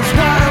glance.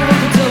 What I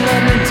went to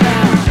London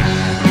town.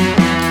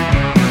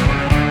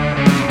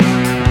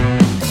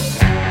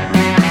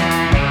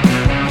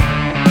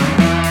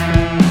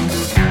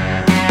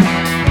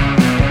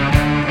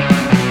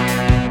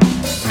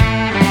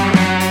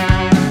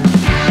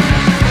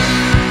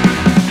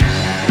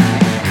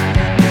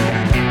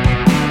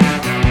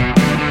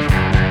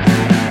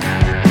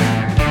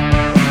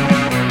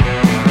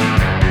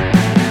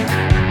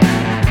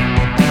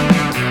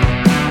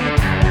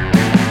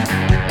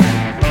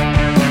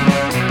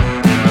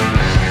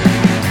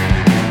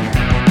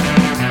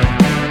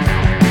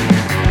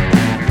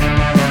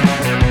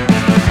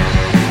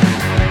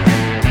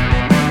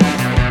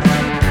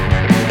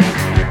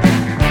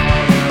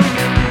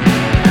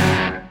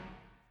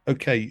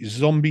 Okay,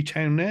 Zombie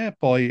Town there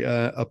by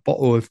a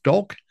bottle of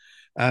dog,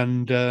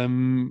 and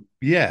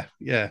yeah,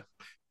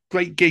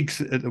 great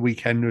gigs at the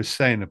weekend. I was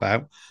saying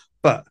about,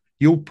 but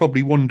you'll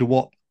probably wonder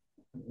what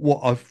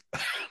I've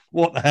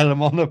what the hell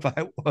I'm on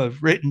about. What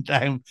I've written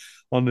down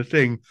on the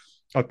thing.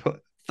 I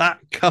put that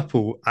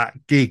couple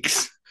at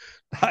gigs.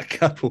 That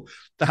couple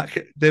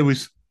there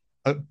was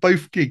at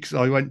both gigs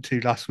I went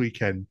to last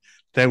weekend.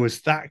 There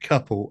was that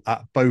couple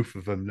at both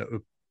of them that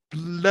were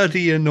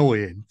bloody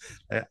annoying.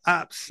 They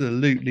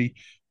absolutely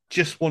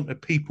just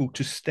wanted people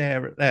to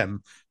stare at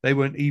them. They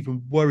weren't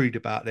even worried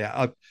about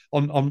that.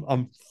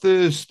 On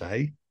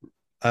Thursday,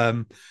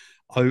 I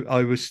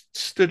was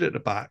stood at the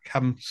back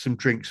having some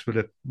drinks with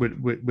the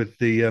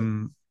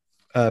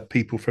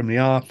people from the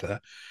Arthur,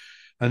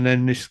 and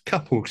then this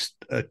couple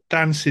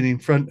dancing in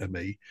front of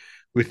me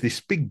with this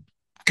big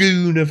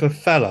goon of a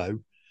fellow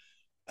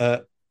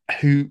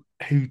who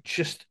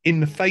just in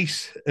the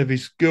face of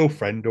his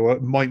girlfriend, or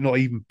it might not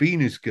even been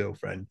his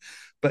girlfriend,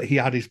 but he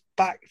had his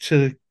back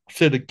to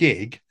the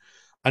gig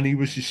and he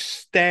was just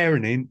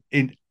staring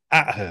in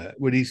at her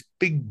with his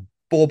big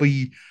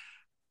bobby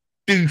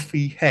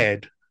goofy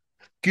head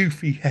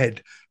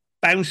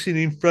bouncing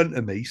in front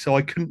of me so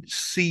I couldn't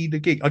see the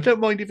gig. I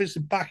don't mind if it's the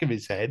back of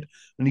his head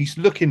and he's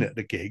looking at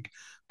the gig,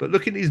 but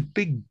look at his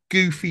big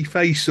goofy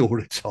face all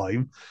the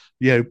time,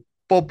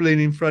 bobbling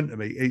in front of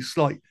me. It's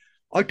like,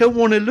 I don't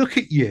want to look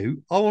at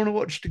you. I want to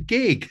watch the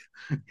gig.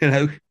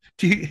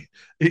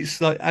 It's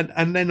like,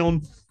 and then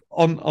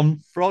on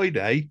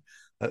Friday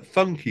at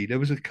Funky, there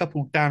was a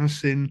couple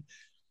dancing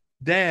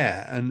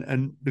there,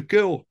 and the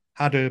girl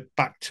had her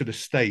back to the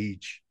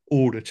stage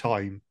all the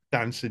time,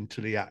 dancing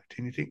to the act.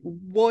 And you think, well,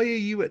 why are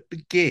you at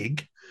the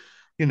gig?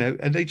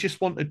 And they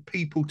just wanted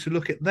people to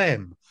look at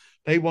them.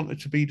 They wanted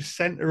to be the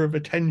center of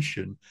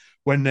attention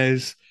when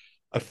there's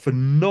a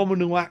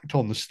phenomenal act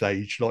on the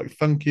stage like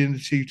Funky and the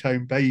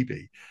Two-Tone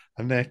Baby,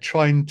 and they're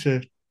trying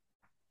to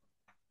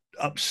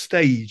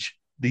upstage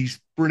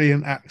these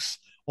brilliant acts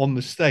on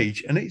the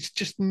stage, and it's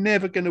just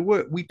never going to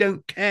work. We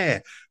don't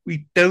care.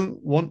 We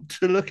don't want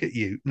to look at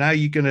you. Now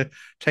you're going to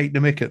take the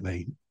mick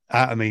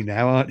out of me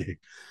now, aren't you?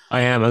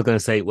 I am. I was going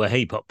to say, well,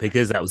 hey, Pop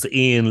Pickers, that was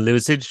Ian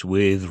Lewisage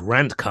with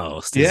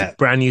Rantcast. It's Yeah. a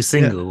brand new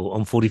single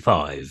on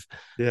 45.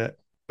 Yeah.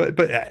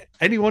 But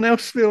anyone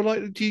else feel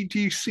like, do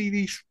you see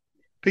these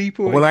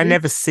people Well, I exist.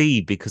 never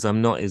see because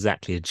I'm not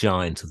exactly a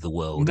giant of the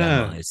world,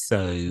 am I?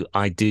 So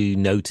I do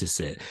notice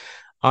it.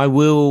 I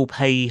will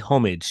pay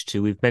homage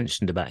to, we've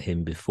mentioned about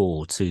him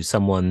before, to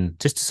someone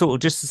just to sort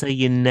of just to say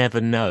you never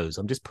know.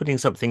 So I'm just putting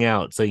something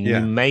out. So you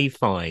Yeah. may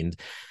find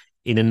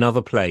in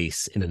another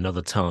place, in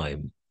another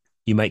time,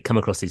 you may come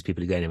across these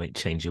people again and make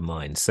change your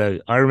mind. So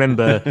I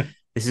remember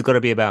this has got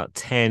to be about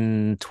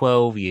 10,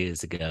 12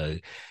 years ago,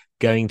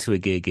 going to a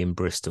gig in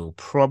Bristol,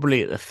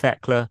 probably at the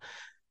Thekla.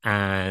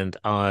 And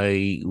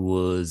I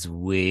was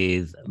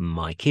with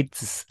my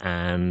kids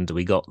and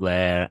we got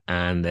there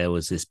and there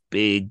was this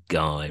big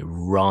guy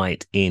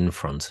right in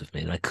front of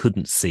me and I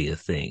couldn't see a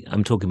thing.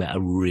 I'm talking about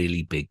a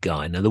really big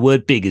guy. Now, the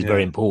word big is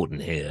very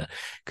important here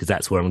because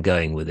that's where I'm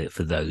going with it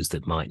for those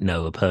that might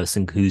know a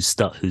person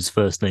whose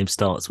first name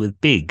starts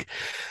with big.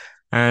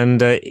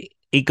 And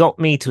it got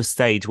me to a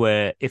stage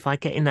where if I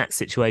get in that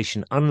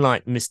situation,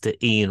 unlike Mr.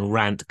 Ian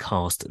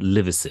Rantcast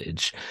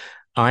Liversidge,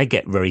 I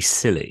get very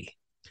silly.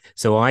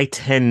 So I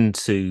tend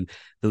to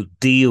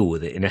deal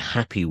with it in a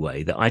happy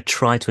way, that I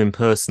try to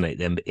impersonate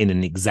them in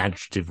an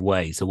exaggerative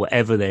way. So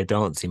whatever they're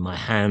dancing, my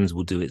hands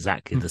will do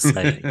exactly the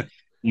same.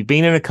 You've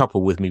been in a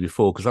couple with me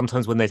before, because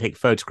sometimes when they take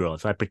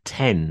photographs, I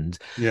pretend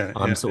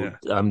I'm sort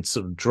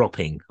of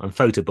dropping, I'm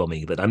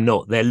photobombing, but I'm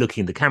not. They're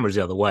looking, the camera's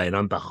the other way, and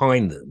I'm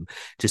behind them,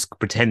 just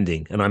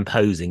pretending, and I'm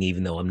posing,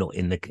 even though I'm not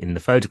in the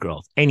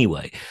photograph.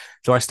 Anyway,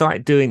 so I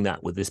started doing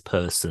that with this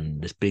person,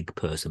 this big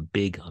person,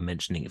 big. I'm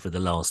mentioning it for the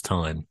last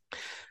time.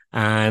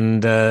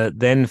 And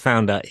then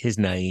found out his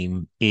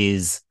name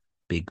is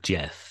Big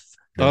Jeff,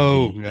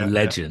 the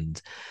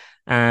legend.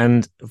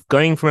 And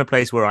going from a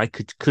place where I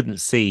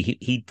couldn't see,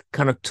 he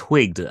kind of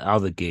twigged at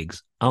other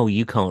gigs. Oh,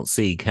 you can't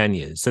see, can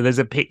you? So there's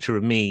a picture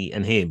of me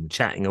and him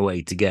chatting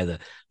away together.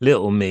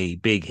 Little me,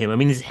 big him. I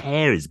mean, his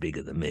hair is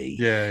bigger than me.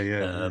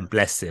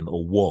 Bless him,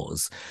 or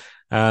was.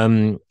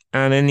 And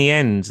in the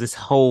end, this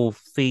whole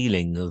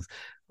feeling of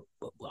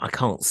I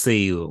can't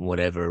see or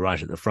whatever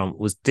right at the front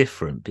was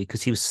different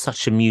because he was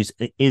such a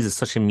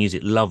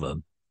music lover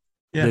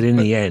that in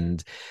the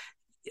end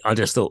I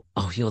just thought,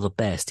 oh, you're the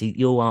best.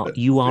 You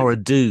are a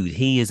dude.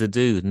 He is a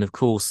dude. And of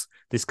course,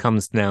 this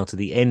comes now to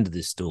the end of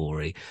the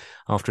story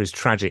after his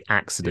tragic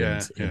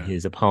accident in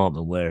his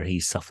apartment where he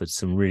suffered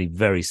some really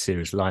very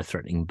serious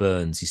life-threatening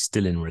burns. He's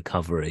still in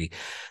recovery.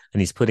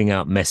 And he's putting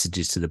out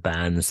messages to the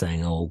band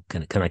saying, oh,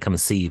 can I come and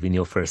see you in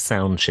your first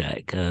sound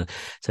check?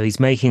 So he's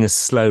making a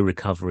slow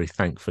recovery.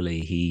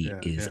 Thankfully, he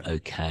is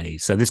okay.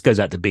 So this goes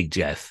out to Big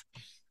Jeff.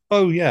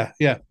 Oh, yeah.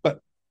 But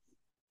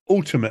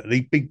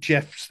ultimately, Big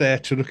Jeff's there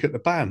to look at the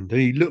band.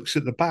 And he looks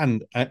at the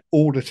band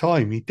all the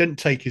time. He didn't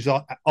take his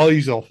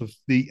eyes off of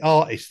the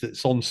artist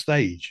that's on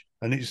stage.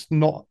 And it's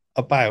not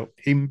about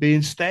him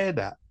being stared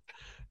at.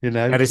 You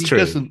know, that is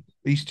true.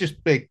 He's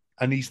just big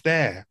and he's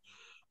there.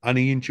 And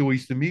he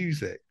enjoys the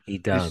music. He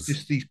does. It's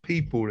just these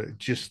people that are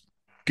just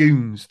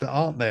goons that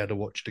aren't there to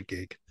watch the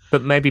gig.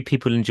 But maybe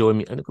people enjoy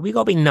me. We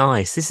got to be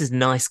nice. This is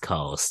nice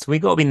cast. We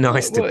got to be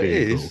nice to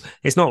people.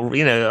 It's not,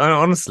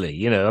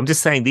 honestly, I'm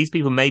just saying these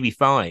people may be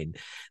fine.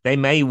 They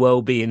may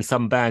well be in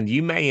some band.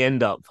 You may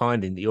end up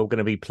finding that you're going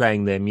to be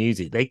playing their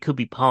music. They could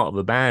be part of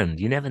a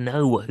band. You never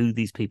know who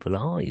these people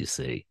are, you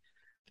see.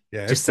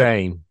 Yeah. Just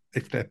saying.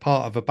 If they're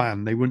part of a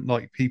band, they wouldn't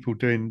like people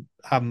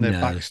having their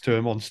backs to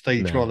them on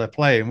stage while they're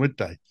playing, would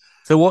they?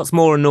 So what's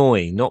more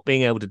annoying, not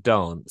being able to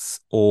dance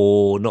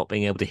or not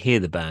being able to hear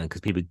the band because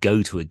people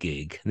go to a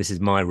gig? And this is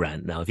my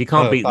rant now. If you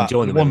can't beat them,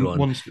 join them,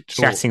 everyone.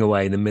 Chatting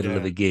away in the middle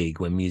of a gig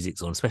when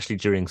music's on, especially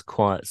during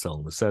quiet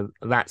songs. So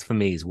that for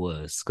me is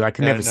worse because I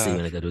can never see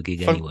when I go to a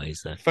gig anyway.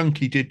 So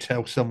Funky did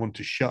tell someone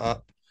to shut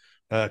up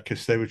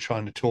because they were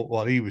trying to talk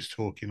while he was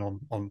talking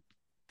on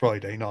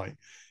Friday night.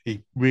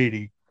 He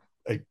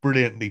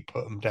brilliantly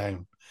put them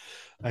down.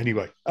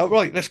 Anyway,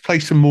 right, let's play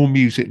some more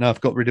music now.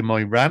 I've got rid of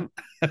my rant.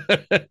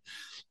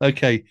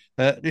 Okay,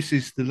 this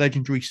is the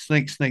legendary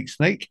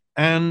Snake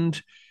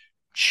and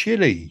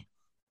Chilli.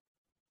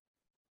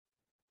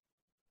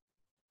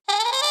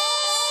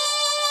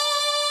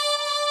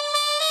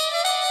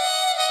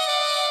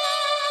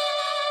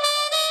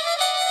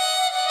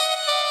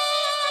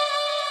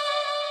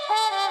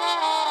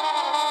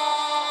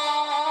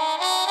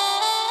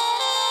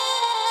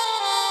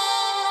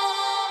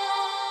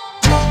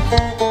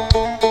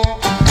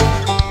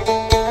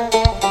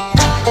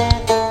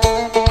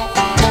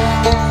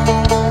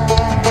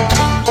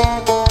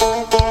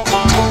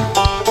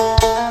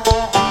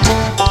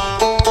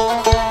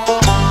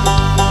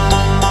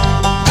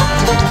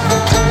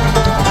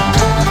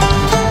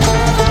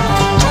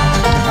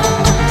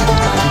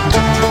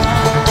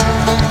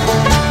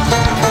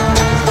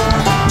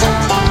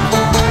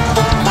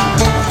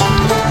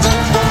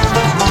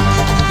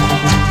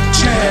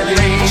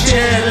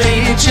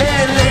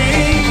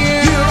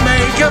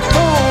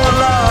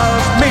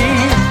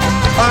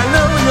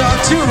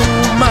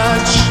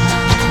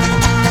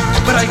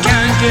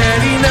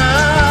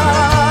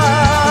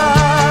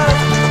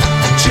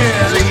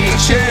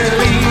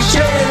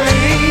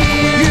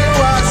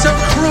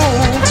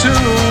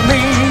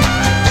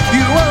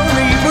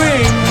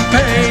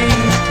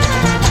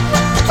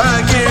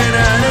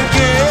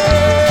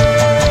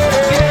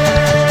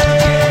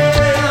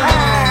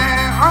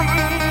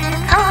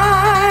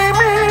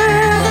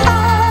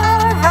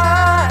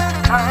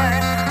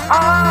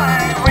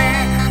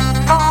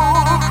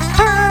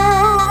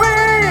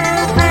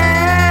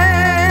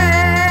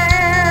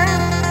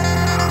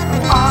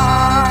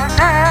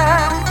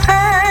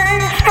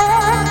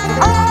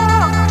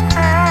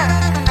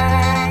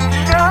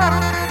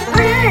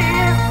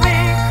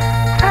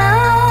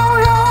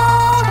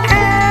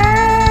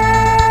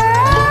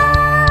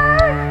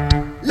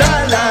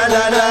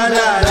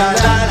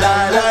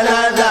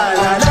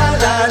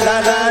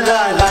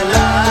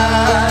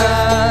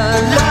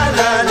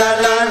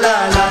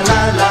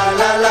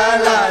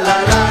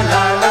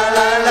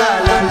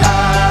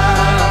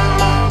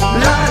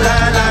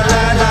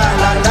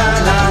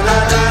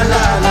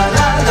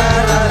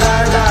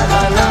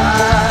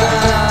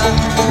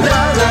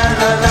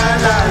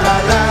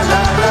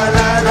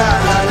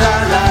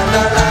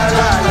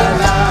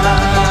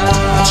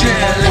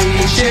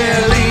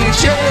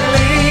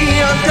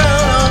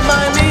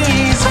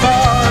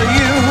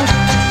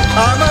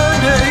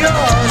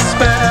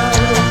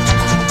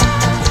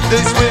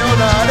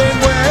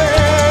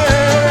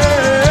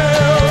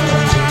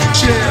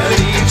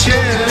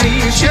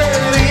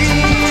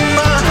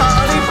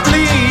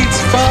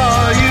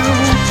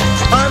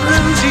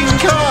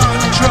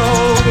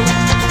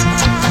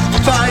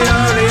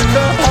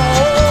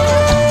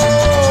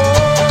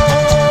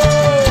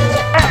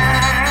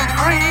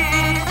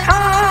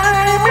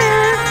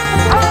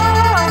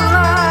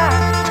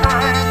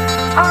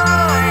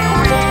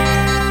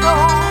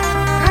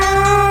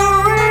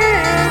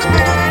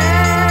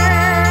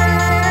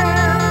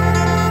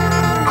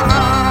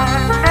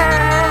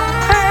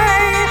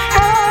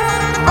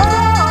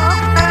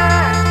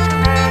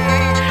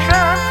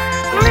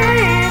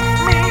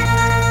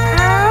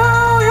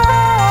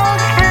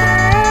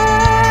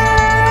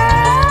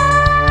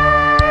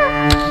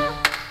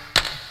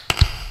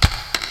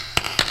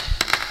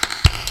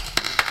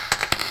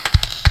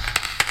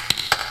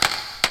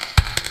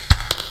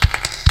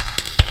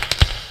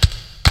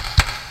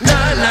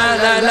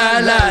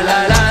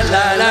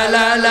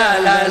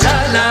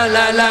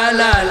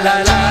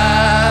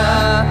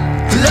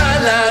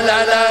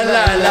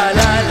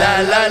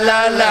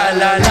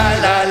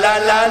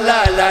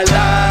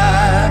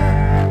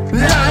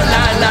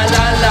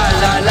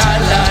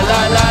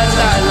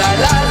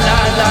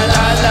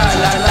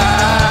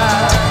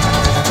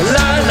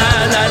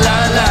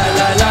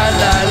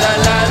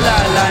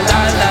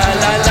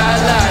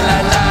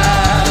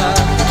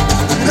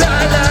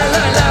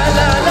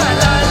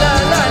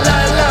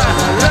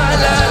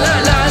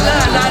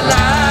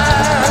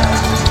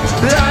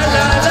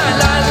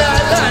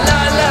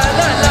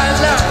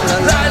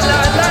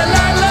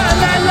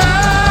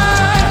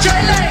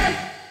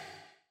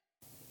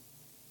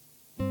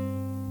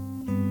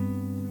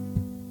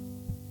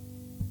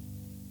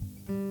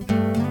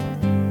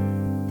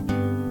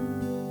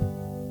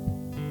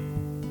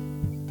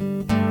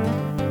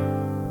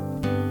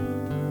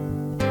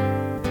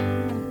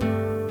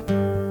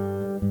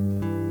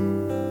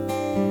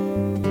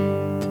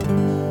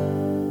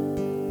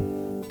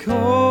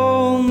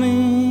 Call me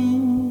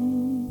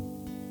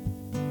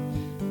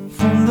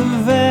from the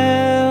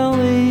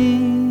valley,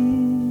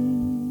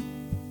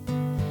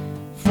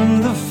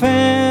 from the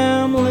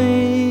family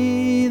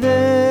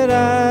that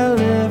I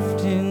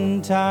left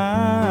in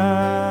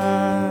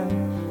time.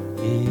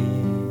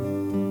 Yeah.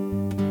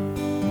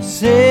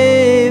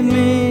 Save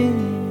me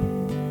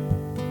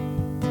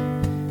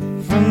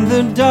from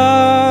the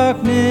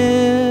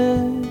darkness,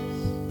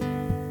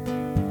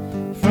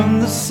 from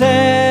the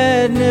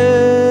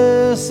sadness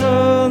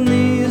on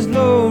these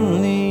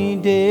lonely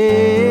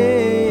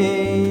days.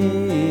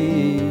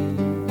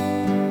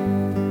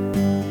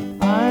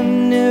 I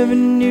never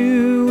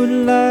knew what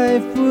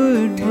life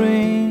would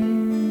bring.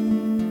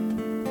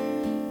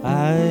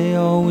 I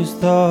always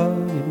thought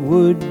it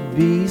would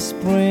be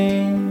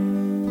spring.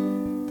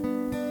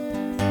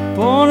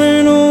 Born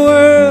in a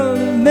world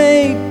of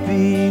make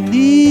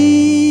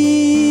believe.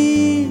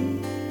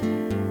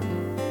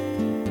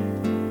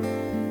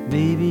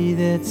 Maybe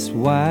that's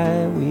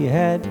why we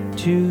had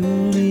to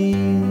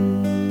leave.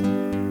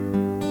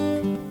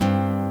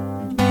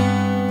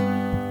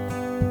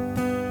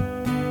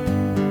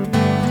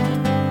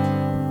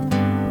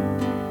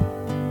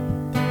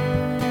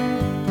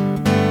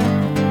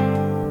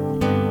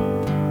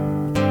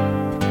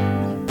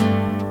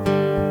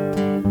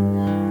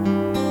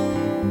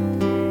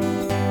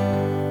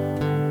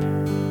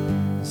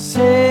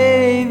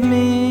 Save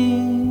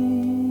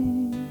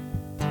me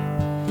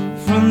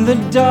from the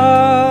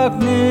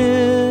darkness,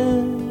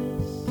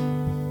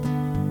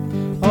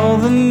 all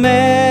the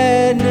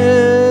madness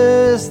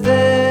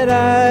that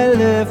I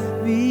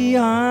left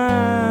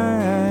behind.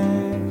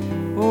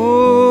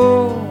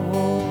 Oh,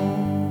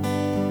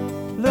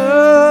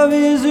 love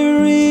is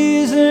the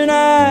reason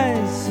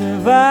I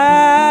survive.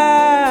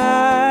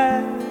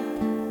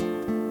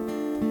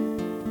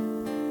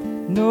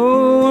 No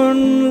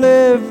one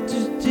left to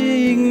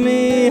take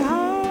me high.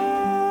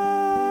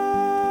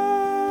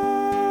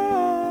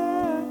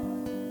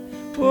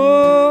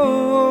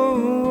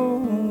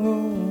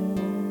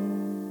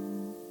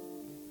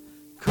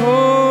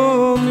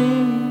 Call me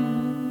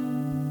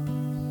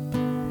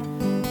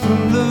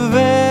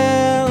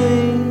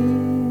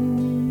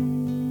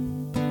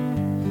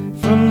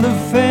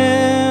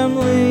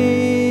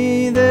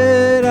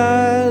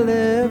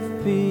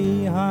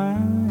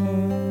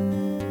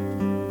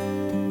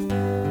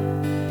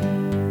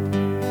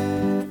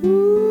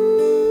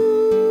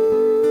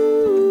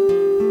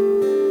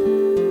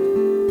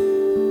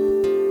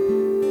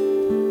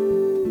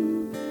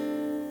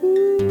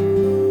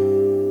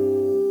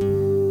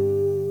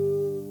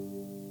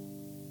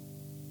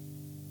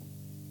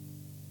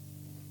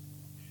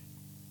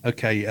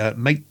Okay,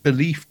 Make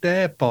Believe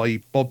There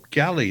by Bob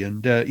Gallie.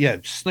 And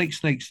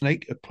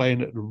Snake are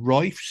playing at the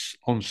Rifes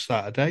on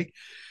Saturday.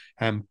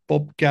 And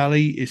Bob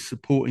Gallie is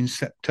supporting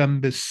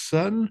September's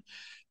Sun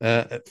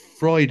at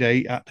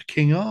Friday at the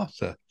King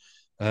Arthur.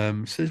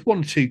 So there's 1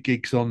 or 2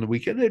 gigs on the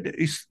weekend.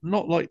 It's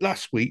not like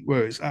last week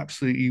where it's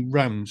absolutely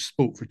rammed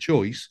sport for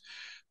choice,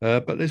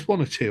 but there's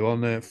 1 or 2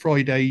 on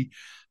Friday.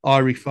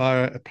 Irie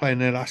Fire are playing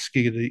their last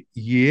gig of the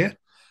year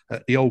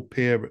at the Old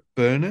Pier at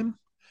Burnham.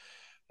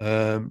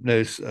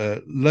 There's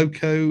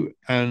Loco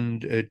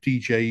and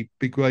DJ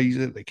Big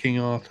Razor at the King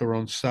Arthur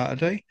on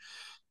Saturday.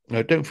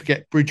 Don't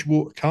forget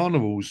Bridgewater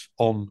Carnival's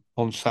on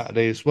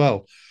Saturday as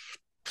well.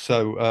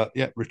 So,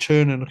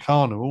 return of the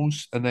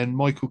carnivals, and then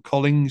Michael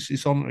Collins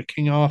is on at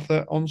King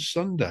Arthur on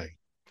Sunday.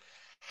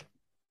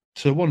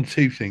 So 1 or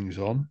 2 things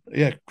on.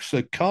 Yeah,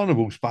 so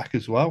Carnival's back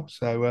as well.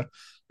 So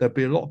there'll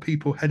be a lot of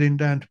people heading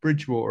down to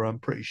Bridgewater, I'm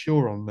pretty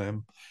sure, on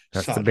them.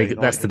 That's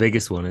the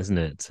biggest one, isn't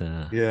it?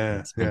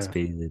 It's meant to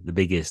be the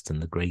biggest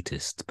and the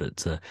greatest.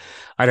 But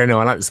I don't know.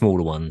 I like the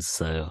smaller ones,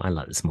 so I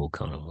like the small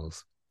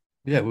carnivals.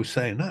 Yeah, we're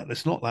saying that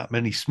there's not that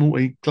many small.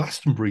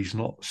 Glastonbury's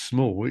not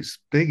small; it's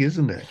big,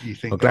 isn't it? You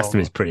think? Well,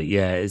 Glastonbury's pretty.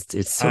 Yeah,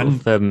 it's sort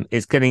of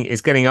it's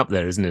getting up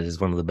there, isn't it? As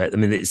one of the best. I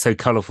mean, it's so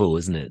colourful,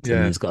 isn't it? Yeah,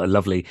 and it's got a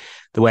lovely.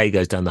 The way it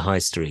goes down the high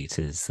street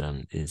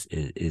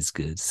is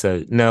good.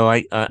 So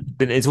no,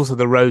 but it's also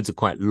the roads are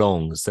quite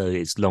long, so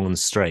it's long and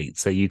straight,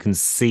 so you can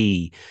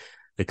see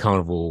the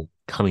carnival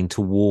coming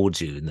towards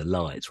you in the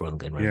lights rather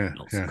than going around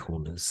lots of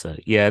corners. So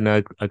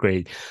I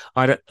agree.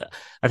 I think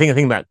the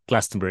thing about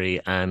Glastonbury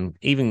and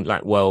even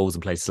like Wells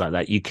and places like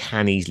that, you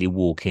can easily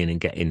walk in and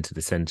get into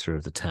the centre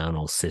of the town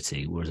or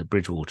city, whereas at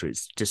Bridgewater it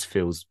just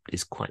feels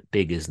it's quite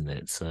big, isn't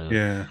it?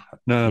 So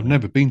I've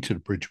never been to the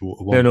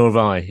Bridgewater one. No, nor have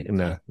I.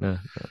 No.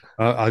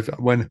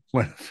 When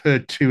I've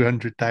heard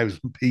 200,000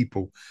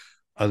 people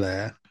are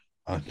there,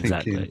 I'm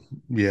thinking,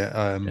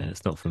 exactly.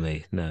 It's not for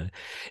me. No,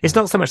 it's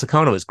not so much the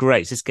carnival. It's great.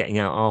 It's just getting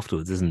out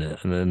afterwards, isn't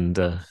it? And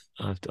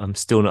I'm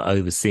still not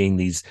overseeing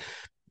these.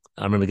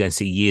 I remember going to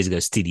see years ago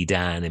Steely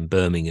Dan in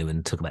Birmingham, and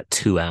it took about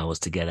 2 hours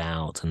to get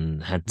out,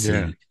 and had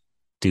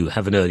to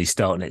have an early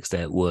start next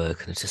day at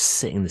work, and just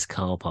sitting in this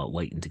car park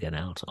waiting to get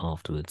out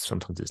afterwards.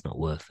 Sometimes it's not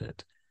worth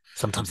it.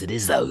 Sometimes it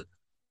is, though.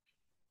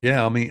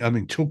 Yeah, I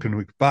mean, talking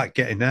about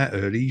getting out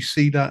early, you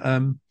see that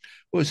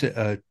what was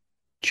it?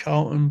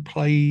 Charlton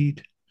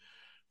played.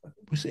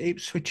 Was it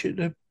Ipswich at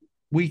the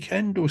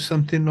weekend or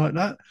something like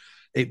that?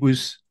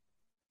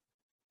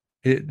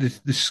 The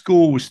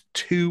score was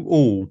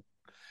 2-2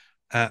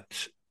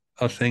 at,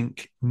 I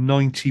think,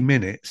 90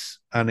 minutes,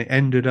 and it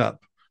ended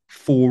up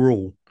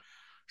 4-4.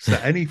 So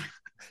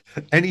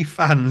any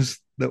fans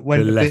that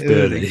went a bit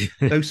early,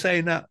 they were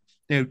saying that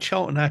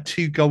Charlton had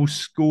 2 goals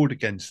scored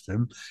against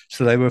them,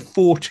 so they were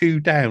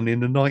 4-2 down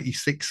in the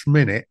 96th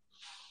minute,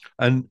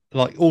 and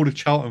like all the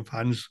Charlton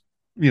fans,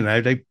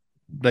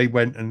 they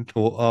went and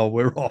thought, oh,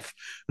 we're off.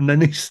 And then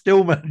they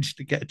still managed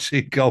to get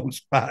 2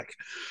 goals back.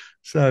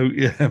 So,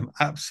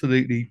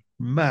 absolutely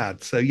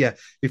mad. So,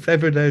 if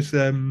ever there's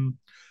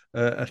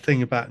a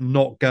thing about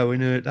not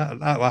going, that'll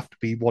have to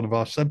be one of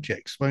our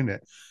subjects, won't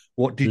it?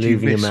 What did you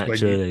miss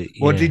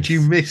what did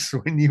you miss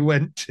when you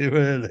went too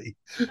early?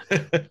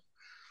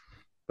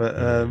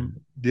 But,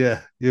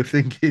 you're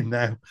thinking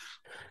now.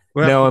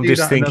 No, I'm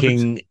just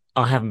thinking...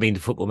 I haven't been to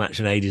a football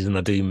match in ages, and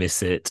I do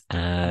miss it.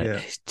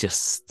 It's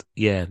just,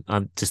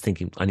 I'm just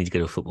thinking I need to go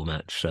to a football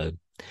match. So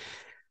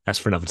that's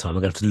for another time.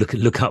 I'm going to have to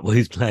look up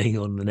who's playing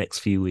on the next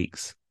few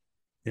weeks.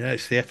 Yeah,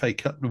 it's the FA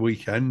Cup the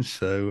weekend,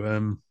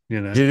 so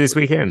Is it this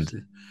weekend?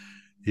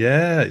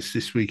 Yeah, it's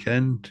this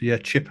weekend. Yeah,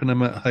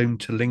 Chippenham at home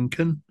to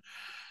Lincoln.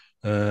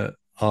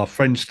 Our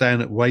friends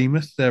down at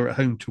Weymouth, they're at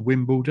home to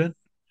Wimbledon.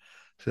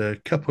 So a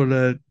couple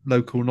of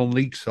local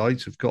non-league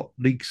sides have got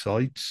league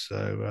sides,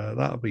 so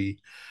that'll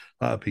be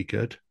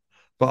good.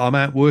 But I'm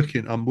out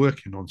working. I'm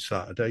working on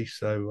Saturday,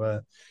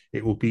 so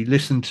it will be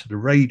listen to the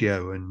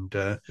radio. And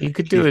you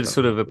could do a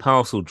sort of a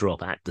parcel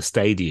drop at the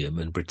stadium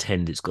and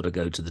pretend it's got to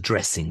go to the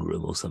dressing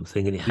room or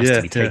something, and it has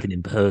to be taken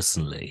in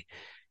personally.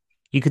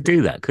 You could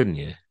do that, couldn't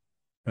you?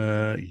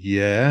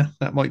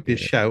 That might be a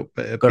shout.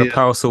 But got a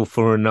parcel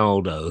for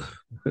Ronaldo.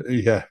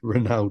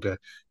 Ronaldo.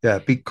 Yeah,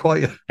 be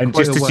quite. And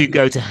just as you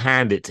go to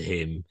hand it to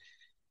him,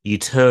 you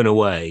turn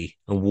away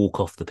and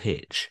walk off the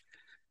pitch.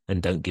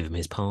 And don't give him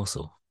his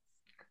parcel.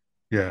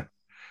 Yeah.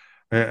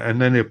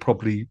 And then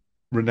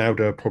Ronaldo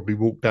will probably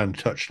walk down the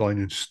touchline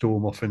and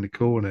storm off in the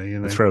corner,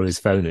 And throw his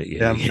phone at you.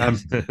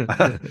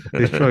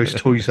 He'll throw his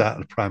toys out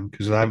of the pram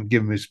because I haven't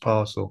given him his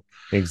parcel.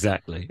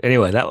 Exactly.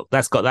 Anyway,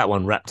 that's got that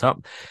one wrapped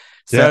up.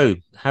 So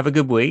have a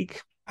good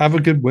week. Have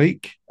a good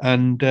week.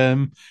 And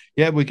we're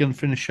going to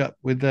finish up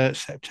with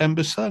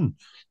September Sun.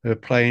 They're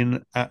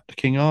playing at the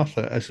King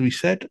Arthur, as we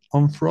said,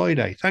 on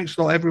Friday. Thanks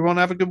a lot, everyone.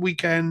 Have a good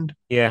weekend.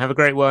 Yeah, have a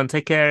great one.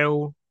 Take care,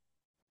 all.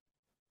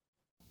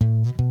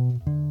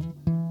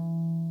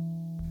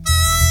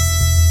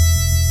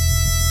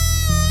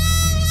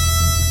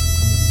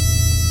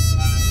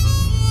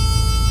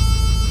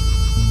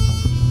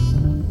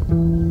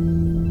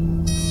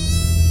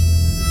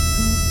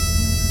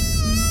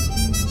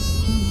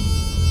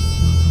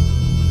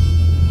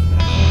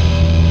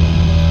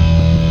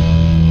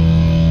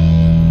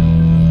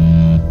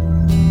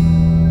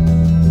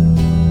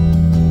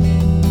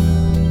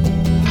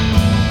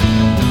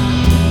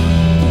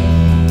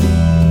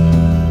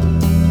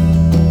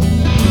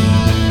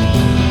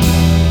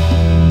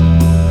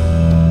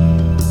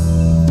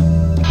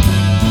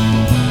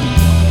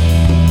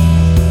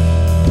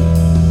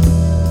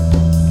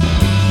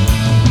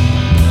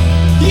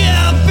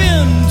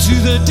 to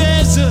the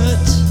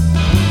desert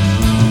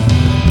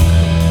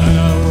and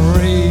I'll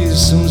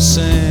raise some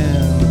sand.